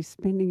actually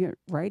spending it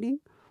writing?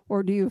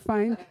 Or do you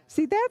find,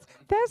 see, that's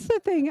the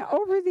thing.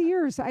 Over the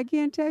years, I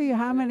can't tell you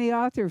how many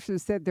authors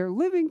have said they're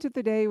living to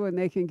the day when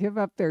they can give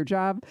up their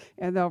job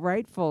and they'll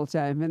write full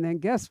time. And then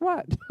guess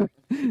what?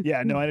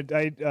 Yeah, no,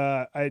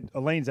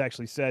 Elaine's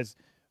actually says,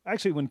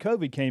 when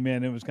COVID came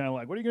in, it was kind of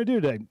like, what are you going to do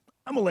today?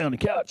 I'm going to lay on the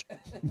couch.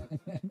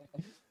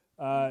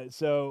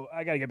 So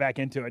I got to get back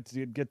into it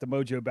to get the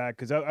mojo back,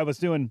 because I was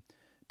doing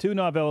 2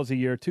 novellas a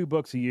year, 2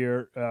 books a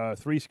year,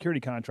 3 security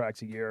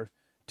contracts a year,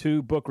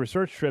 2 book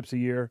research trips a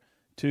year,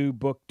 2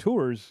 book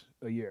tours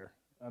a year.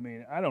 I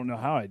mean, I don't know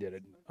how I did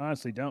it.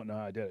 Honestly, don't know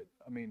how I did it.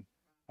 I mean,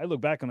 I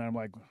look back on that, I'm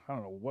like, I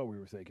don't know what we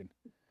were thinking.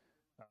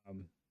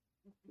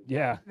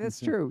 Yeah. That's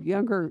true.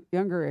 Younger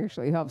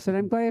actually helps. And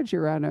I'm glad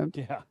you're on a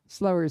Yeah.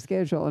 slower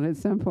schedule. And at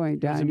some point,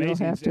 It's Don, you'll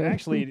amazing. have to.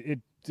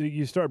 Actually,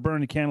 you start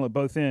burning the candle at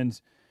both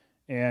ends.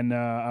 And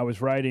I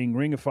was writing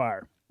Ring of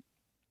Fire.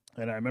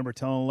 And I remember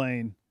telling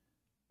Elaine,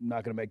 I'm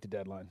not going to make the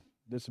deadline.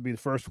 This will be the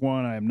first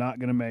one I am not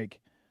going to make.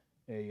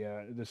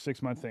 The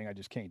 6-month thing, I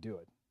just can't do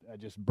it. I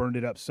just burned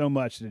it up so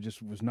much that it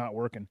just was not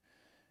working.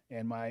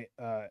 And my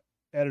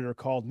editor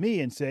called me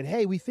and said,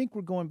 hey, we think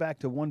we're going back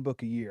to 1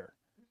 book a year.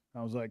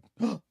 I was like,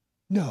 oh,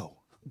 no,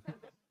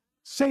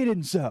 say it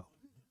isn't so.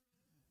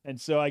 And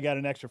so I got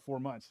an extra 4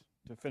 months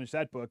to finish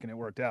that book, and it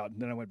worked out.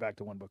 And then I went back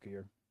to 1 book a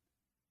year.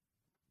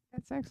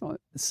 That's excellent.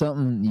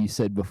 Something you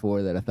said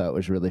before that I thought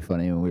was really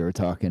funny when we were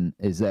talking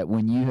is that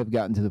when you have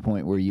gotten to the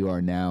point where you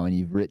are now and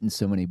you've written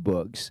so many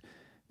books,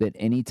 that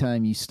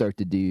anytime you start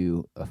to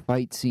do a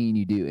fight scene,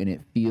 and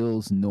it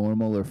feels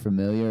normal or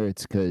familiar,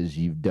 it's because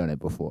you've done it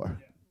before.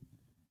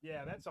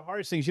 Yeah, that's the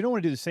hardest thing. Is you don't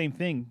want to do the same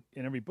thing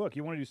in every book.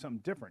 You want to do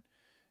something different.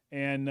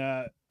 And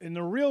in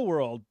the real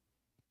world,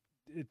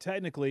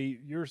 technically,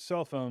 your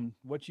cell phone,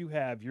 what you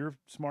have, your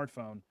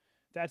smartphone,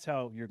 that's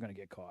how you're going to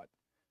get caught.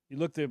 You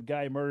look at the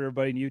guy who murdered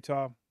everybody in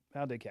Utah,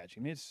 how'd they catch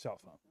him? It's a cell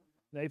phone.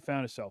 They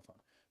found a cell phone.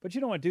 But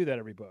you don't want to do that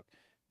every book.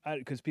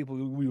 Because people,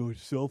 we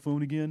cell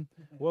phone again?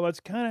 Well,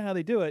 that's kind of how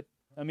they do it.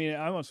 I mean,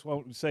 I almost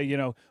won't say,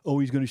 oh,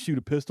 he's going to shoot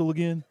a pistol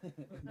again.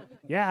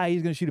 Yeah,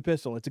 he's going to shoot a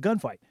pistol. It's a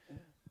gunfight.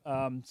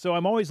 So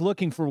I'm always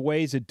looking for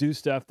ways to do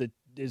stuff that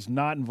is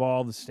not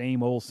involved the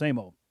same old, same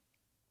old.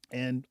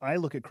 And I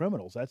look at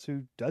criminals. That's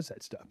who does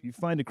that stuff. You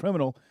find a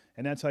criminal,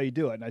 and that's how you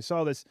do it. And I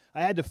saw this.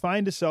 I had to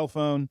find a cell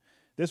phone.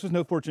 This was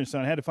no Fortunate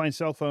Son. I had to find a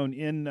cell phone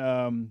in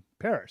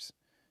Paris,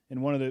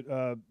 in one of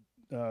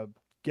the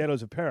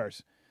ghettos of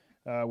Paris,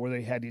 where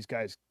they had these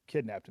guys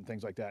kidnapped and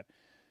things like that.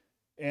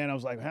 And I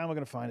was like, how am I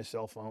going to find a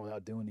cell phone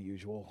without doing the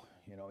usual,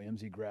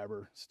 MZ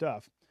grabber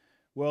stuff?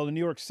 Well, in New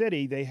York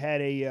City, they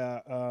had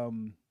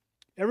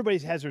everybody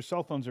has their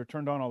cell phones are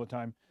turned on all the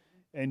time.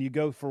 and you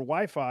go for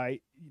Wi-Fi,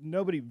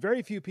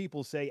 very few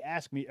people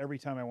ask me every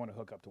time I want to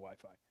hook up to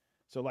Wi-Fi.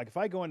 So like if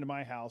I go into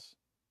my house,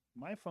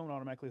 my phone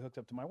automatically hooks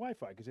up to my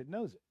Wi-Fi because it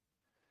knows it.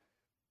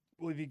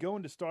 Well, if you go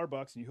into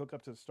Starbucks and you hook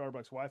up to the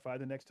Starbucks Wi-Fi,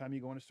 the next time you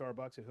go into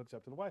Starbucks, it hooks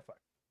up to the Wi-Fi.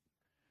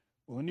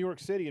 Well, in New York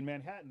City and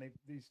Manhattan,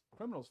 these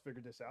criminals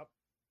figured this out,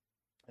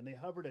 and they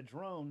hovered a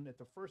drone at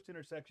the first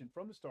intersection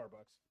from the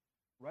Starbucks,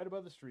 right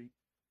above the street,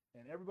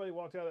 and everybody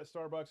walked out of that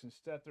Starbucks and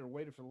sat there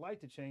waited for the light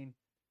to change,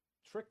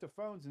 tricked the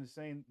phones into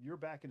saying, "You're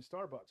back in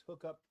Starbucks,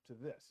 hook up to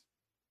this."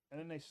 And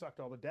then they sucked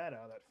all the data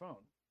out of that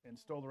phone and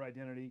stole their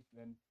identity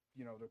and,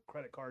 the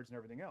credit cards and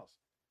everything else.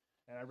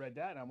 And I read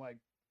that and I'm like,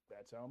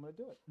 that's how I'm going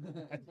to do it.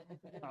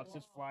 I'll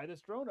just fly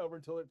this drone over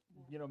until it,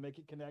 make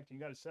it connect. You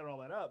got to set all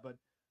that up. But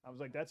I was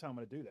like, that's how I'm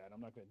going to do that.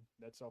 I'm not going to,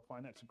 I'll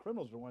find that. So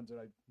criminals are the ones that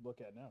I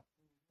look at now.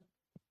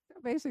 So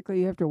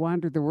basically, you have to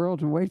wander the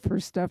world and wait for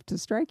stuff to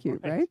strike you,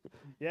 right?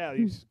 Yeah,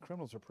 these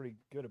criminals are pretty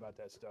good about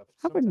that stuff.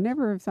 I would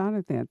never have thought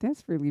of that.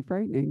 That's really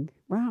frightening.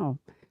 Wow.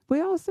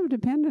 We all so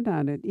dependent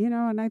on it,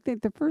 and I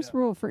think the first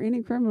rule for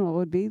any criminal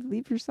would be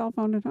leave your cell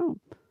phone at home.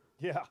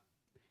 Yeah.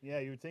 Yeah,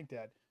 you would think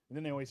that. And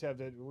then they always have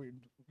that,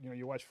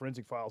 you watch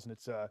Forensic Files and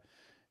it's,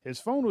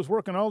 his phone was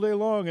working all day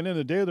long and then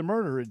the day of the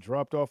murder, it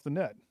dropped off the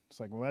net. It's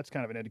like, well, that's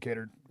kind of an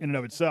indicator in and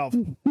of itself.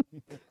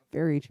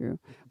 Very true.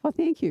 Well,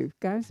 thank you,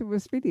 guys. It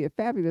was really a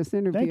fabulous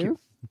interview. Thank you.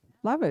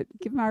 Love it.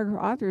 Give our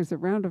authors a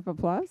round of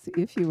applause,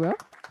 if you will.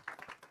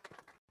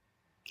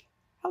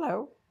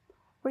 Hello.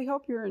 We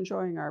hope you're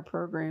enjoying our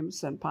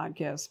programs and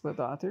podcasts with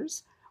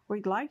authors.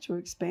 We'd like to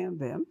expand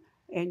them,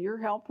 and your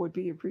help would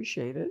be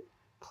appreciated.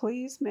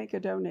 Please make a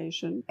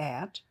donation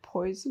at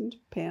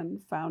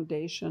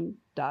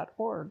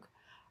poisonedpenfoundation.org.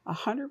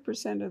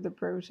 100% of the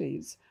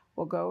proceeds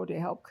will go to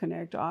help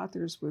connect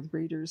authors with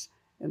readers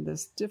in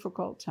this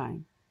difficult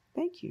time.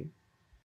 Thank you.